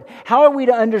Lord? How are we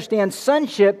to understand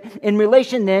sonship in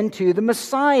relation then to the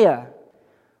Messiah?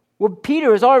 Well,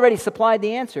 Peter has already supplied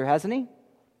the answer, hasn't he?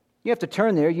 You have to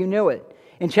turn there, you know it.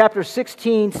 In chapter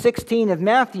 16 of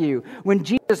Matthew, when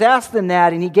Jesus asked them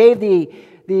that and he gave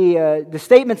the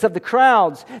statements of the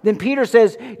crowds, then Peter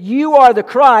says, "You are the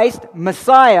Christ,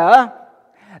 Messiah,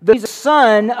 the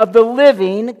Son of the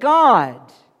living God."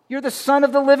 You're the Son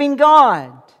of the living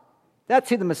God. That's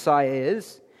who the Messiah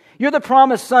is. You're the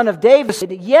promised son of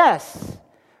David, yes,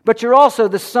 but you're also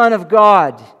the Son of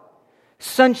God.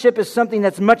 Sonship is something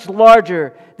that's much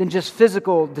larger than just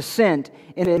physical descent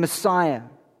in a Messiah.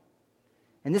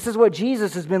 And this is what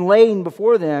Jesus has been laying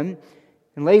before them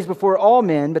and lays before all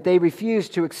men, but they refuse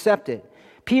to accept it.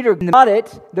 Peter got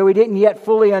it, though he didn't yet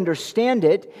fully understand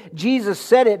it. Jesus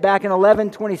said it back in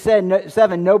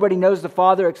 11:27, "Nobody knows the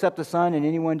Father except the Son, and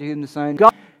anyone to whom the Son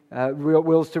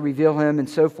wills to reveal him," and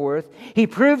so forth. He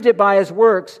proved it by his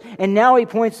works, and now he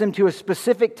points them to a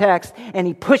specific text, and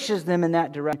he pushes them in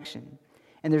that direction.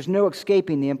 And there's no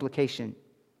escaping the implication.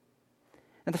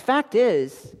 And the fact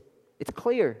is, it's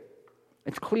clear.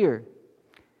 It's clear.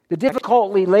 The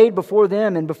difficulty laid before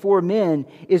them and before men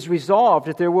is resolved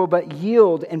if they will but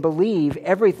yield and believe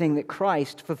everything that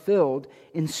Christ fulfilled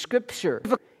in Scripture.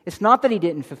 It's not that he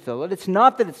didn't fulfill it. It's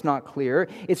not that it's not clear.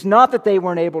 It's not that they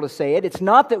weren't able to say it. It's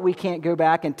not that we can't go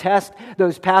back and test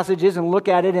those passages and look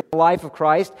at it in the life of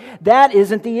Christ. That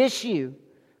isn't the issue.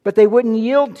 But they wouldn't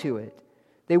yield to it.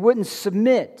 They wouldn't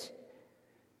submit.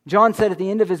 John said at the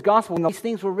end of his gospel, "These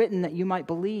things were written that you might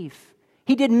believe."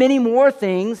 He did many more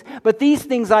things, but these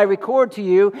things I record to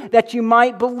you that you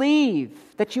might believe.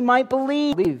 That you might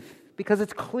believe. Because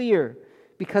it's clear.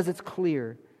 Because it's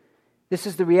clear. This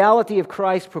is the reality of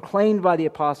Christ proclaimed by the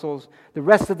apostles. The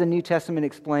rest of the New Testament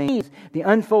explains the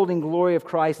unfolding glory of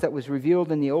Christ that was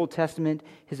revealed in the Old Testament.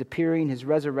 His appearing, his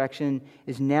resurrection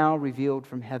is now revealed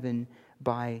from heaven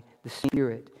by the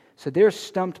Spirit. So they're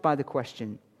stumped by the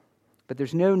question. But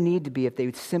there's no need to be if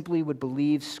they simply would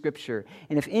believe Scripture.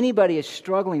 And if anybody is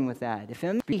struggling with that, if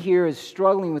anybody here is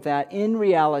struggling with that in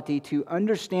reality to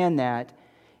understand that,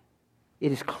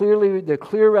 it is clearly the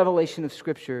clear revelation of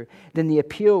Scripture, then the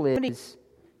appeal is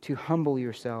to humble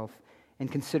yourself and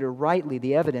consider rightly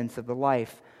the evidence of the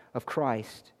life of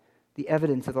Christ. The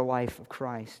evidence of the life of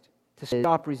Christ. To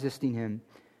stop resisting Him.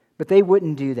 But they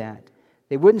wouldn't do that.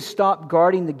 They wouldn't stop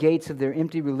guarding the gates of their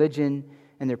empty religion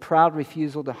and their proud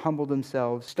refusal to humble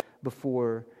themselves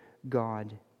before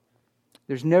God.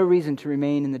 There's no reason to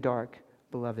remain in the dark,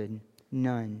 beloved.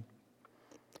 None.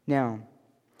 Now,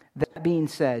 that being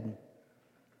said,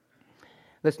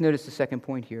 let's notice the second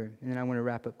point here, and then I want to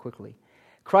wrap up quickly.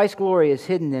 Christ's glory is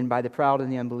hidden then by the proud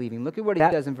and the unbelieving. Look at what he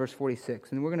says in verse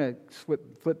 46, and we're going to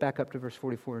flip back up to verse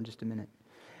 44 in just a minute.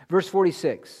 Verse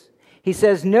 46, he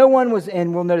says, "No one was,"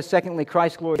 and we'll notice secondly,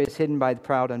 Christ's glory is hidden by the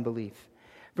proud unbelief.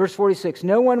 Verse 46,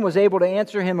 "No one was able to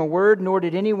answer him a word, nor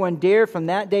did anyone dare from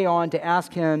that day on to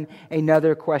ask him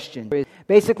another question."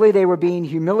 Basically, they were being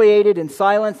humiliated and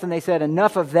silenced, and they said,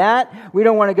 "Enough of that. We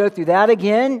don't want to go through that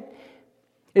again."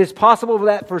 It is possible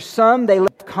that for some, they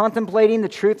left contemplating the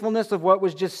truthfulness of what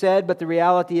was just said, but the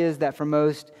reality is that for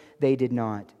most, they did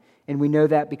not. And we know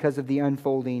that because of the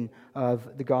unfolding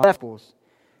of the Gospels.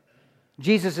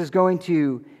 Jesus is going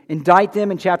to indict them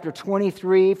in chapter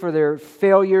 23 for their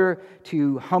failure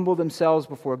to humble themselves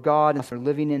before God and for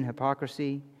living in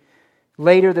hypocrisy.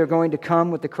 Later, they're going to come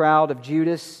with the crowd of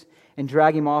Judas and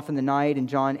drag him off in the night. And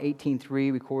John 18:3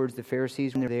 records the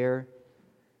Pharisees when they're there.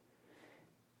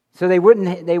 So they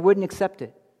wouldn't accept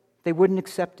it. They wouldn't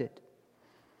accept it.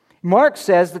 Mark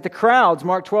says that the crowds,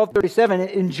 Mark 12:37,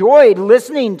 enjoyed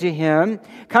listening to him,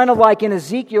 kind of like in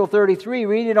Ezekiel 33,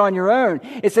 read it on your own.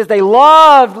 It says they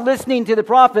loved listening to the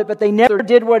prophet, but they never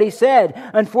did what he said.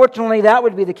 Unfortunately, that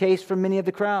would be the case for many of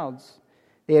the crowds.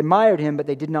 They admired him, but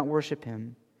they did not worship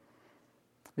him.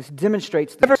 This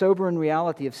demonstrates the sobering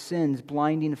reality of sin's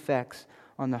blinding effects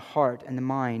on the heart and the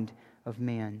mind of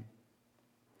man.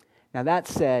 Now that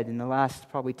said, in the last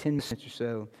probably 10 minutes or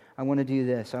so, I want to do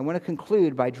this. I want to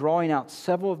conclude by drawing out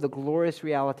several of the glorious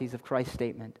realities of Christ's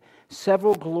statement.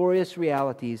 Several glorious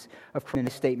realities of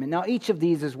Christ's statement. Now each of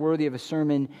these is worthy of a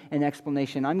sermon and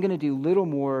explanation. I'm going to do little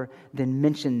more than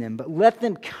mention them, but let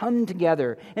them come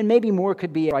together, and maybe more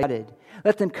could be added.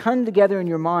 Let them come together in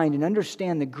your mind and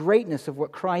understand the greatness of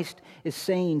what Christ is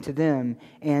saying to them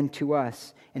and to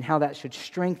us, and how that should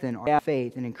strengthen our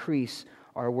faith and increase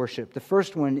our worship. The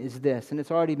first one is this, and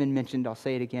it's already been mentioned, I'll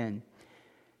say it again.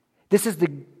 This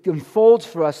unfolds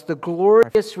for us the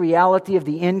glorious reality of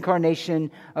the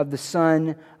incarnation of the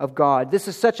Son of God. This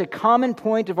is such a common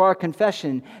point of our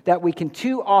confession that we can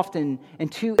too often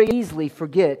and too easily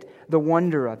forget the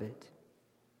wonder of it.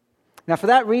 Now, for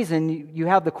that reason, you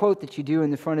have the quote that you do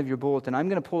in the front of your bulletin. I'm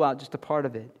going to pull out just a part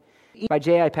of it. By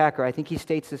J.I. Packer. I think he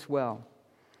states this well.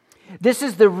 This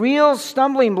is the real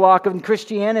stumbling block of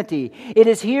Christianity. It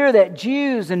is here that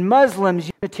Jews and Muslims,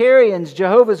 Unitarians,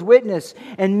 Jehovah's Witnesses,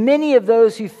 and many of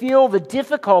those who feel the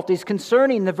difficulties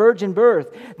concerning the virgin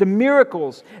birth, the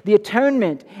miracles, the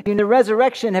atonement, and the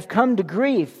resurrection have come to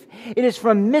grief. It is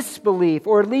from misbelief,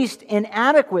 or at least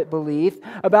inadequate belief,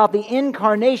 about the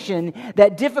incarnation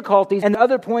that difficulties and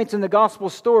other points in the gospel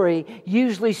story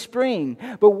usually spring.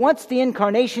 But once the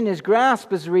incarnation is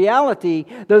grasped as reality,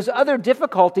 those other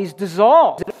difficulties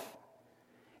dissolve.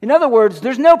 In other words,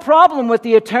 there's no problem with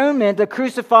the atonement, the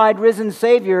crucified, risen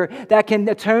Savior that can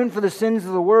atone for the sins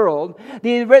of the world.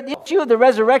 The issue of the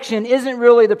resurrection isn't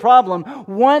really the problem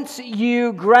once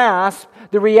you grasp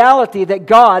the reality that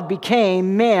God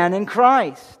became man in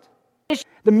Christ.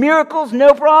 The miracles,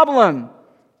 no problem.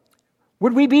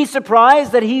 Would we be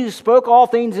surprised that He who spoke all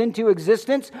things into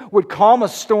existence would calm a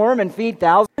storm and feed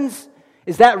thousands?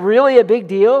 Is that really a big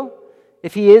deal?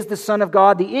 If He is the Son of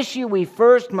God, the issue we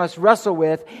first must wrestle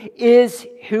with is,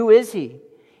 who is He?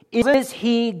 Is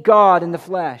He God in the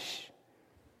flesh?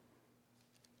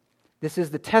 This is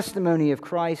the testimony of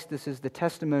Christ. This is the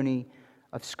testimony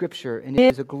of Scripture. And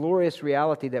it is a glorious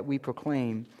reality that we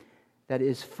proclaim that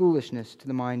is foolishness to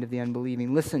the mind of the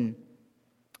unbelieving. Listen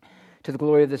to the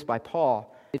glory of this by Paul.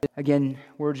 Again,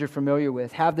 words you're familiar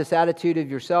with. Have this attitude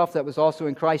of yourself that was also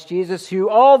in Christ Jesus, who,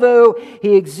 although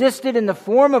He existed in the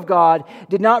form of God,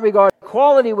 did not regard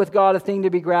equality with God a thing to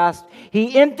be grasped.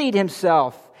 He emptied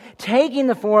Himself, taking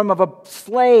the form of a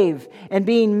slave and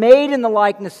being made in the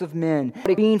likeness of men.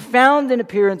 Being found in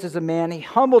appearance as a man, He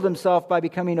humbled Himself by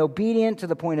becoming obedient to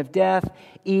the point of death,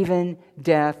 even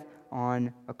death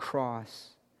on a cross.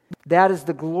 That is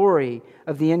the glory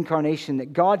of the incarnation,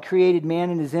 that God created man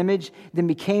in His image, then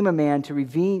became a man to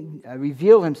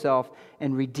reveal Himself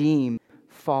and redeem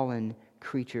fallen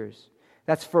creatures.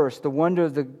 That's first, the wonder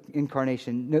of the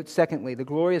incarnation. Note secondly, the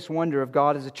glorious wonder of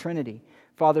God as a Trinity,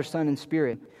 Father, Son, and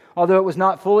Spirit. Although it was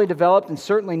not fully developed, and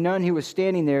certainly none who was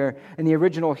standing there in the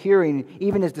original hearing,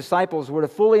 even His disciples, would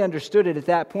have fully understood it at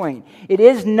that point, it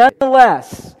is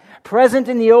nonetheless present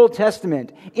in the Old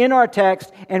Testament, in our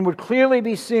text, and would clearly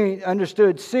be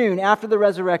understood soon after the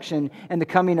resurrection and the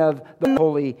coming of the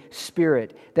Holy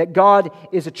Spirit. That God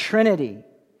is a Trinity.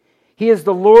 He is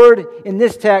the Lord in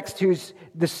this text, who's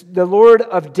the Lord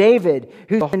of David,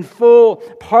 who's in full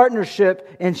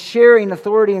partnership and sharing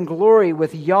authority and glory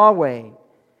with Yahweh.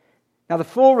 Now, the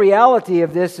full reality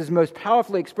of this is most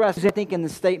powerfully expressed, I think, in the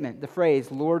statement, the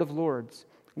phrase, Lord of Lords,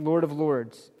 Lord of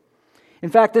Lords. In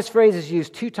fact, this phrase is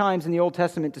used 2 times in the Old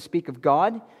Testament to speak of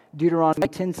God. Deuteronomy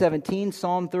 10:17,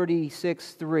 Psalm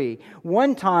 36:3.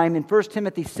 One time in 1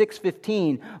 Timothy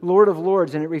 6:15, Lord of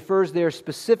Lords, and it refers there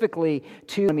specifically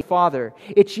to the Father.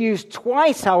 It's used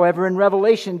twice, however, in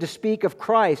Revelation to speak of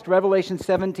Christ, Revelation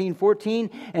 17:14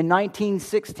 and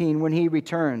 19:16, when He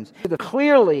returns.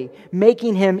 Clearly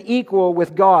making Him equal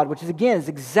with God, which is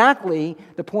exactly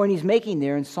the point He's making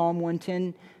there in Psalm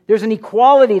 110. There's an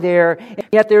equality there,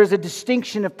 yet there is a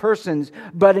distinction of persons,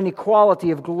 but an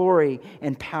equality of glory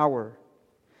and power.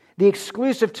 The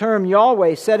exclusive term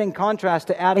Yahweh, set in contrast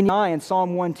to Adonai in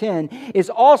Psalm 110, is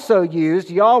also used,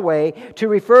 Yahweh, to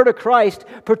refer to Christ,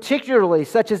 particularly,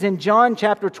 such as in John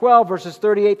chapter 12, verses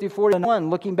 38 through 41,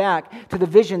 looking back to the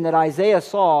vision that Isaiah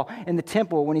saw in the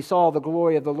temple when he saw the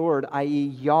glory of the Lord,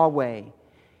 i.e. Yahweh.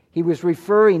 He was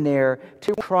referring there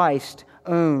to Christ's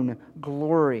own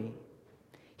glory.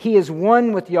 He is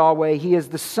one with Yahweh. He is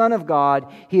the Son of God.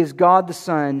 He is God the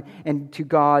Son, and to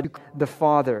God the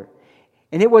Father.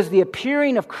 And it was the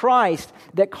appearing of Christ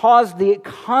that caused the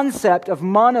concept of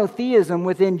monotheism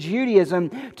within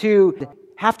Judaism to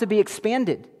have to be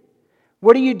expanded.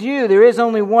 What do? There is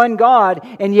only one God,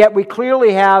 and yet we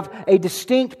clearly have a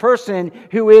distinct person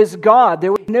who is God.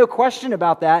 There was no question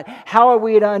about that. How are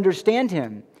we to understand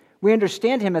Him? We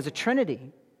understand Him as a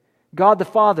Trinity. God the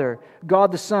Father,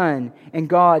 God the Son, and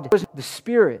God the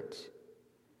Spirit.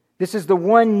 This is the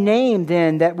one name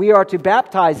then that we are to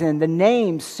baptize in, the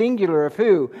name singular of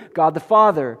who? God the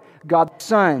Father, God the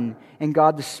Son, and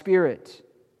God the Spirit.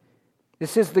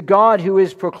 This is the God who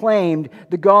is proclaimed,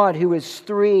 the God who is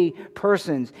 3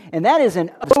 persons. And that is an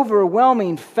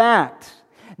overwhelming fact.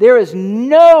 There is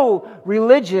no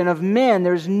religion of men,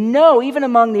 there's no, even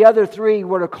among the other 3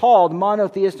 what are called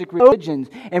monotheistic religions,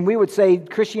 and we would say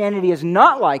Christianity is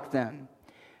not like them.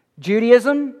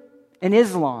 Judaism, and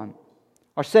Islam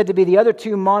are said to be the other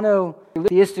two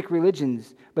monotheistic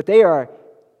religions, but they are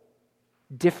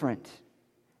different.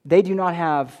 They do not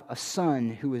have a Son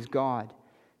who is God.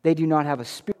 They do not have a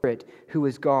Spirit who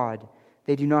is God.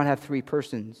 They do not have three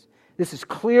persons. This is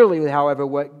clearly, however,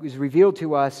 what is revealed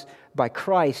to us by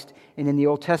Christ and in the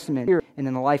Old Testament and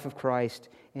in the life of Christ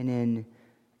and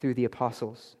through the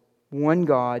apostles. One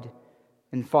God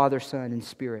and Father, Son, and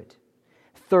Spirit.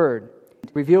 Third, it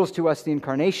reveals to us the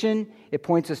incarnation. It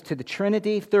points us to the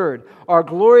Trinity. Third, our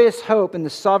glorious hope in the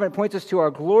sovereign. It points us to our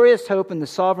glorious hope in the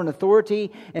sovereign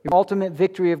authority and ultimate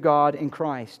victory of God in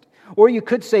Christ. Or you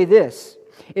could say this.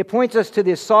 It points us to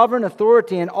the sovereign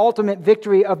authority and ultimate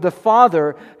victory of the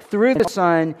Father through the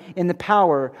Son in the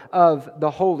power of the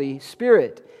Holy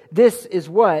Spirit. This is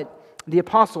what the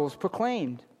apostles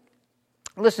proclaimed.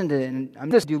 Listen to it. And I'm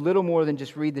going to do little more than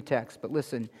just read the text, but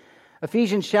listen.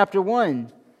 Ephesians chapter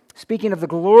 1, speaking of the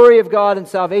glory of God in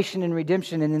salvation and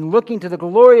redemption, and in looking to the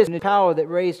glorious power that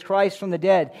raised Christ from the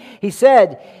dead, he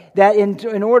said that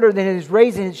in order that his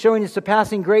raising, showing his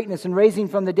surpassing greatness and raising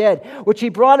from the dead, which he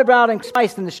brought about in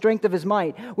Christ in the strength of his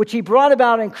might, which he brought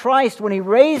about in Christ when he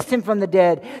raised him from the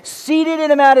dead, seated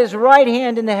him at his right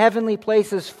hand in the heavenly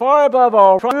places, far above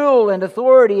all rule and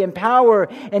authority and power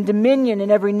and dominion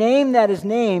and every name that is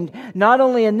named, not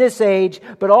only in this age,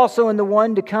 but also in the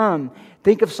one to come.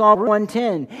 Think of Psalm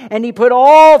 110. And he put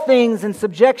all things in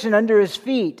subjection under his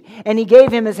feet, and he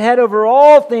gave him his head over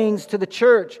all things to the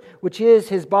church, which is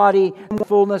his body, the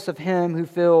fullness of him who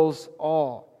fills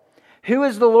all. Who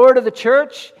is the Lord of the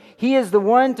church? He is the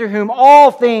one through whom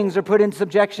all things are put in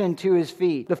subjection to his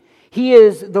feet. He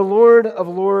is the Lord of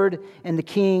lords and the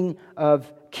King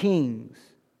of kings.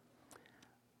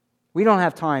 We don't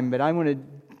have time, but I want to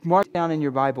mark down in your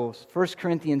Bibles 1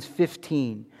 Corinthians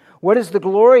 15. What is the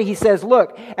glory? He says,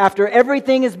 look, after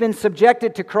everything has been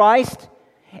subjected to Christ,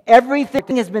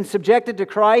 everything has been subjected to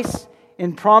Christ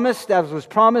and promised, as was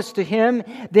promised to him,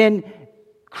 then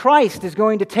Christ is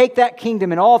going to take that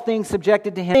kingdom and all things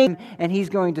subjected to him, and he's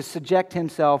going to subject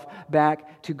himself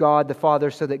back to God the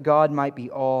Father so that God might be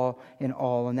all in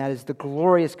all. And that is the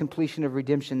glorious completion of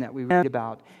redemption that we read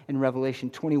about in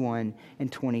Revelation 21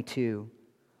 and 22.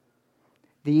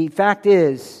 The fact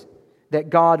is that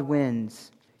God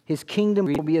wins. His kingdom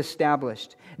will be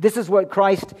established. This is what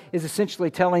Christ is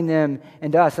essentially telling them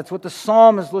and us. That's what the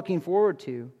psalm is looking forward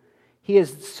to. He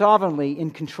is sovereignly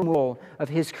in control of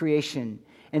his creation.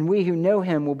 And we who know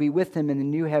him will be with him in the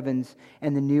new heavens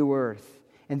and the new earth.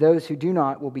 And those who do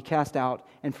not will be cast out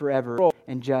and forever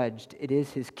and judged. It is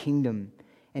his kingdom,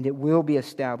 and it will be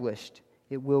established.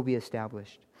 It will be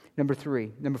established. Number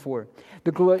four,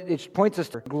 it points us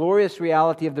to the glorious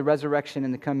reality of the resurrection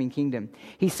and the coming kingdom.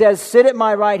 He says, sit at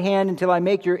my right hand until I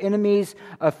make your enemies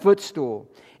a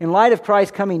footstool. In light of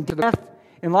Christ's coming death,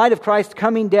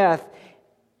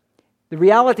 the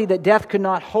reality that death could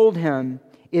not hold him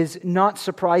is not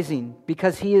surprising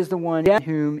because he is the one in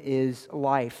whom is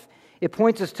life. It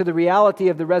points us to the reality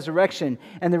of the resurrection,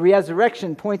 and the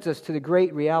resurrection points us to the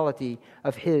great reality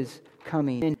of his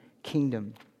coming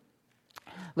kingdom.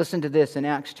 Listen to this in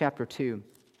Acts chapter 2.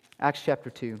 Acts chapter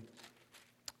 2.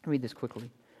 I'll read this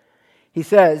quickly. He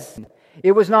says,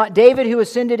 it was not David who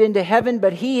ascended into heaven,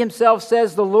 but he himself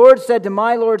says, the Lord said to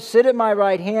my Lord, sit at my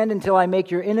right hand until I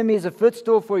make your enemies a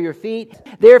footstool for your feet.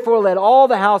 Therefore let all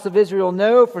the house of Israel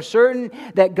know for certain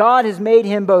that God has made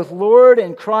him both Lord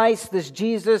and Christ, this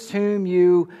Jesus whom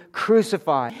you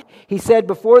crucified. He said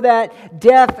before that,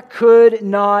 death could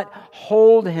not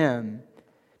hold him,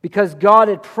 because God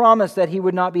had promised that he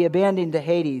would not be abandoned to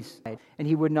Hades and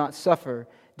he would not suffer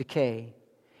decay.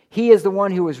 He is the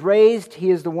one who was raised. He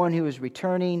is the one who is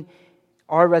returning.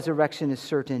 Our resurrection is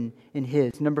certain in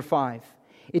his. Number 5,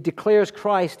 it declares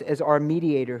Christ as our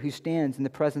mediator who stands in the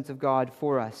presence of God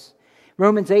for us.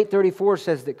 Romans 8:34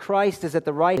 says that Christ is at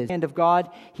the right hand of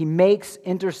God. He makes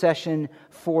intercession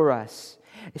for us.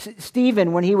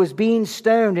 Stephen, when he was being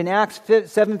stoned in Acts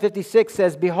 7:56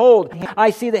 says, behold, I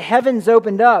see the heavens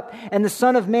opened up and the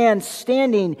Son of Man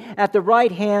standing at the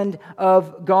right hand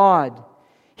of God.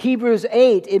 Hebrews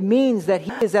 8, it means that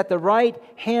he is at the right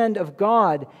hand of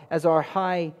God as our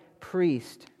high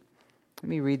priest. Let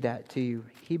me read that to you.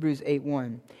 Hebrews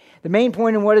 8:1. The main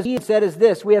point in what is being said is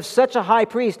this: we have such a high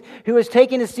priest who has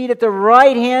taken a seat at the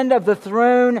right hand of the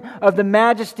throne of the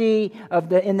majesty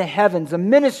in the heavens, a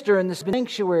minister in the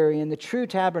sanctuary in the true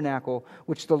tabernacle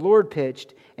which the Lord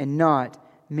pitched and not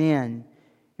man.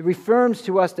 It reaffirms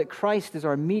to us that Christ is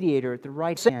our mediator at the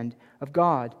right hand of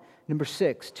God. Number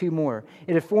 6, 2 more.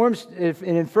 It affirms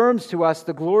to us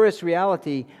the glorious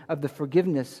reality of the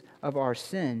forgiveness of our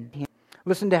sin.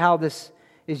 Listen to how this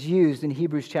is used in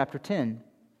Hebrews chapter 10.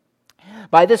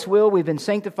 By this will we've been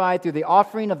sanctified through the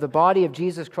offering of the body of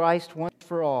Jesus Christ once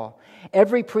for all.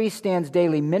 Every priest stands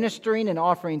daily ministering and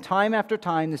offering time after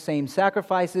time the same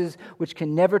sacrifices which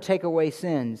can never take away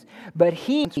sins. But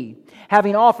he,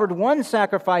 having offered one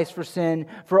sacrifice for sin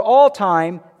for all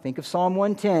time, think of Psalm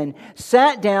 110,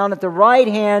 sat down at the right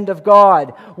hand of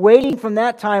God, waiting from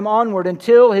that time onward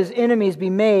until his enemies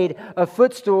be made a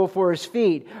footstool for his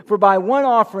feet. For by one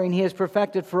offering he has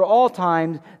perfected for all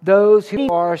time those who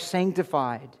are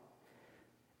sanctified.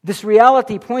 This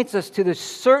reality points us to the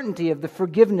certainty of the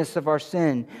forgiveness of our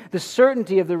sin, the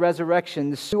certainty of the resurrection,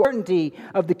 the certainty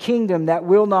of the kingdom that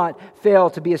will not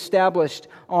fail to be established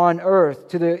on earth,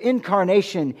 to the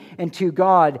incarnation and to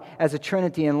God as a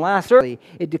Trinity. And lastly,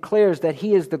 it declares that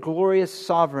He is the glorious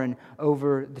sovereign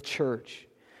over the church.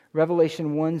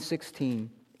 Revelation 1:16,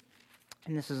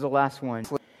 and this is the last one.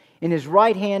 In his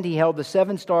right hand he held the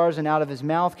 7 stars, and out of his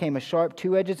mouth came a sharp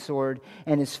two-edged sword,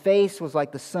 and his face was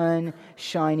like the sun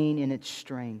shining in its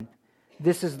strength.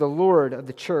 This is the Lord of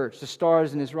the church. The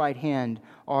stars in his right hand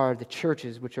are the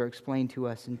churches, which are explained to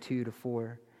us in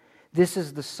 2-4. This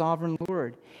is the sovereign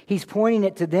Lord. He's pointing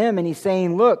it to them and he's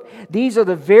saying, look, these are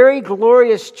the very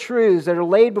glorious truths that are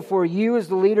laid before you as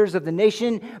the leaders of the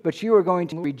nation, but you are going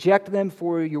to reject them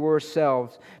for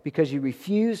yourselves because you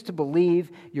refuse to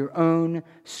believe your own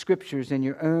scriptures and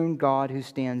your own God who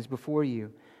stands before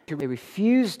you. They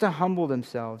refused to humble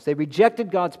themselves. They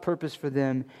rejected God's purpose for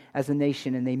them as a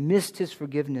nation, and they missed His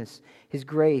forgiveness, His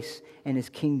grace, and His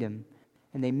kingdom.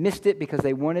 And they missed it because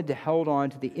they wanted to hold on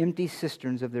to the empty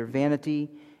cisterns of their vanity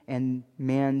and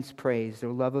man's praise,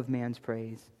 their love of man's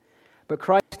praise. But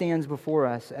Christ stands before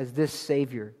us as this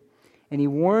Savior. And He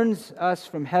warns us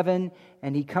from heaven,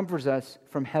 and He comforts us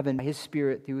from heaven by His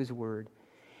Spirit through His Word.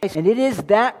 And it is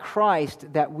that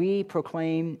Christ that we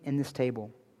proclaim in this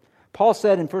table. Paul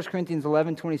said in 1 Corinthians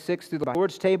 11:26, through the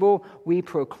Lord's table, we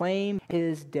proclaim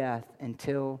His death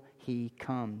until He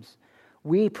comes.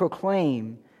 We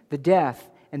proclaim the death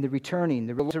and the returning,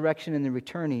 the resurrection and the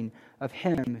returning of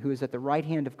Him who is at the right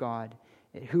hand of God,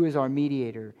 who is our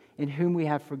mediator, in whom we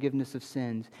have forgiveness of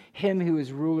sins, Him who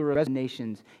is ruler of the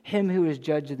nations, Him who is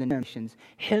judge of the nations,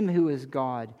 Him who is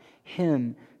God,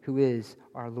 Him who is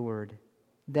our Lord.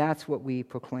 That's what we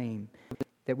proclaim.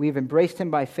 That we've embraced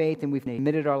Him by faith and we've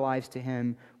committed our lives to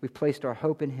Him, we've placed our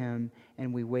hope in Him,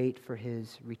 and we wait for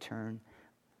His return.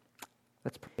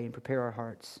 Let's pray and prepare our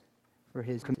hearts for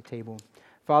His table.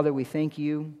 Father, we thank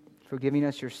You for giving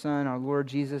us Your Son, our Lord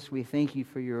Jesus. We thank You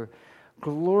for Your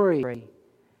glory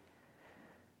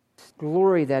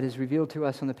that is revealed to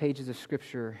us on the pages of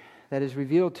Scripture, that is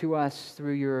revealed to us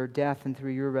through Your death and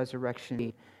through Your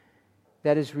resurrection,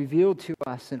 that is revealed to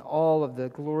us in all of the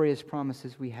glorious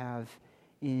promises we have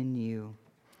in You.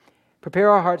 Prepare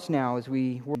our hearts now as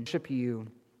we worship You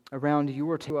around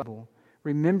Your table,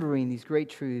 remembering these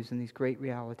great truths and these great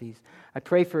realities. I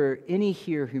pray for any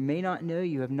here who may not know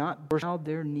You, have not bowed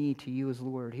their knee to You as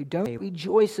Lord, who don't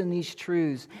rejoice in these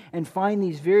truths and find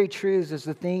these very truths as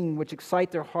the thing which excite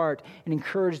their heart and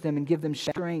encourage them and give them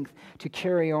strength to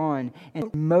carry on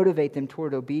and motivate them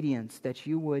toward obedience, that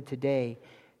You would today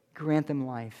grant them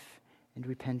life and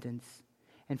repentance.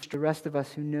 And for the rest of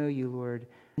us who know You, Lord,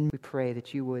 we pray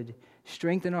that You would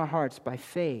strengthen our hearts by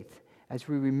faith as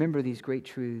we remember these great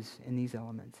truths and these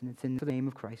elements. And it's in the name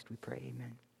of Christ we pray.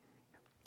 Amen.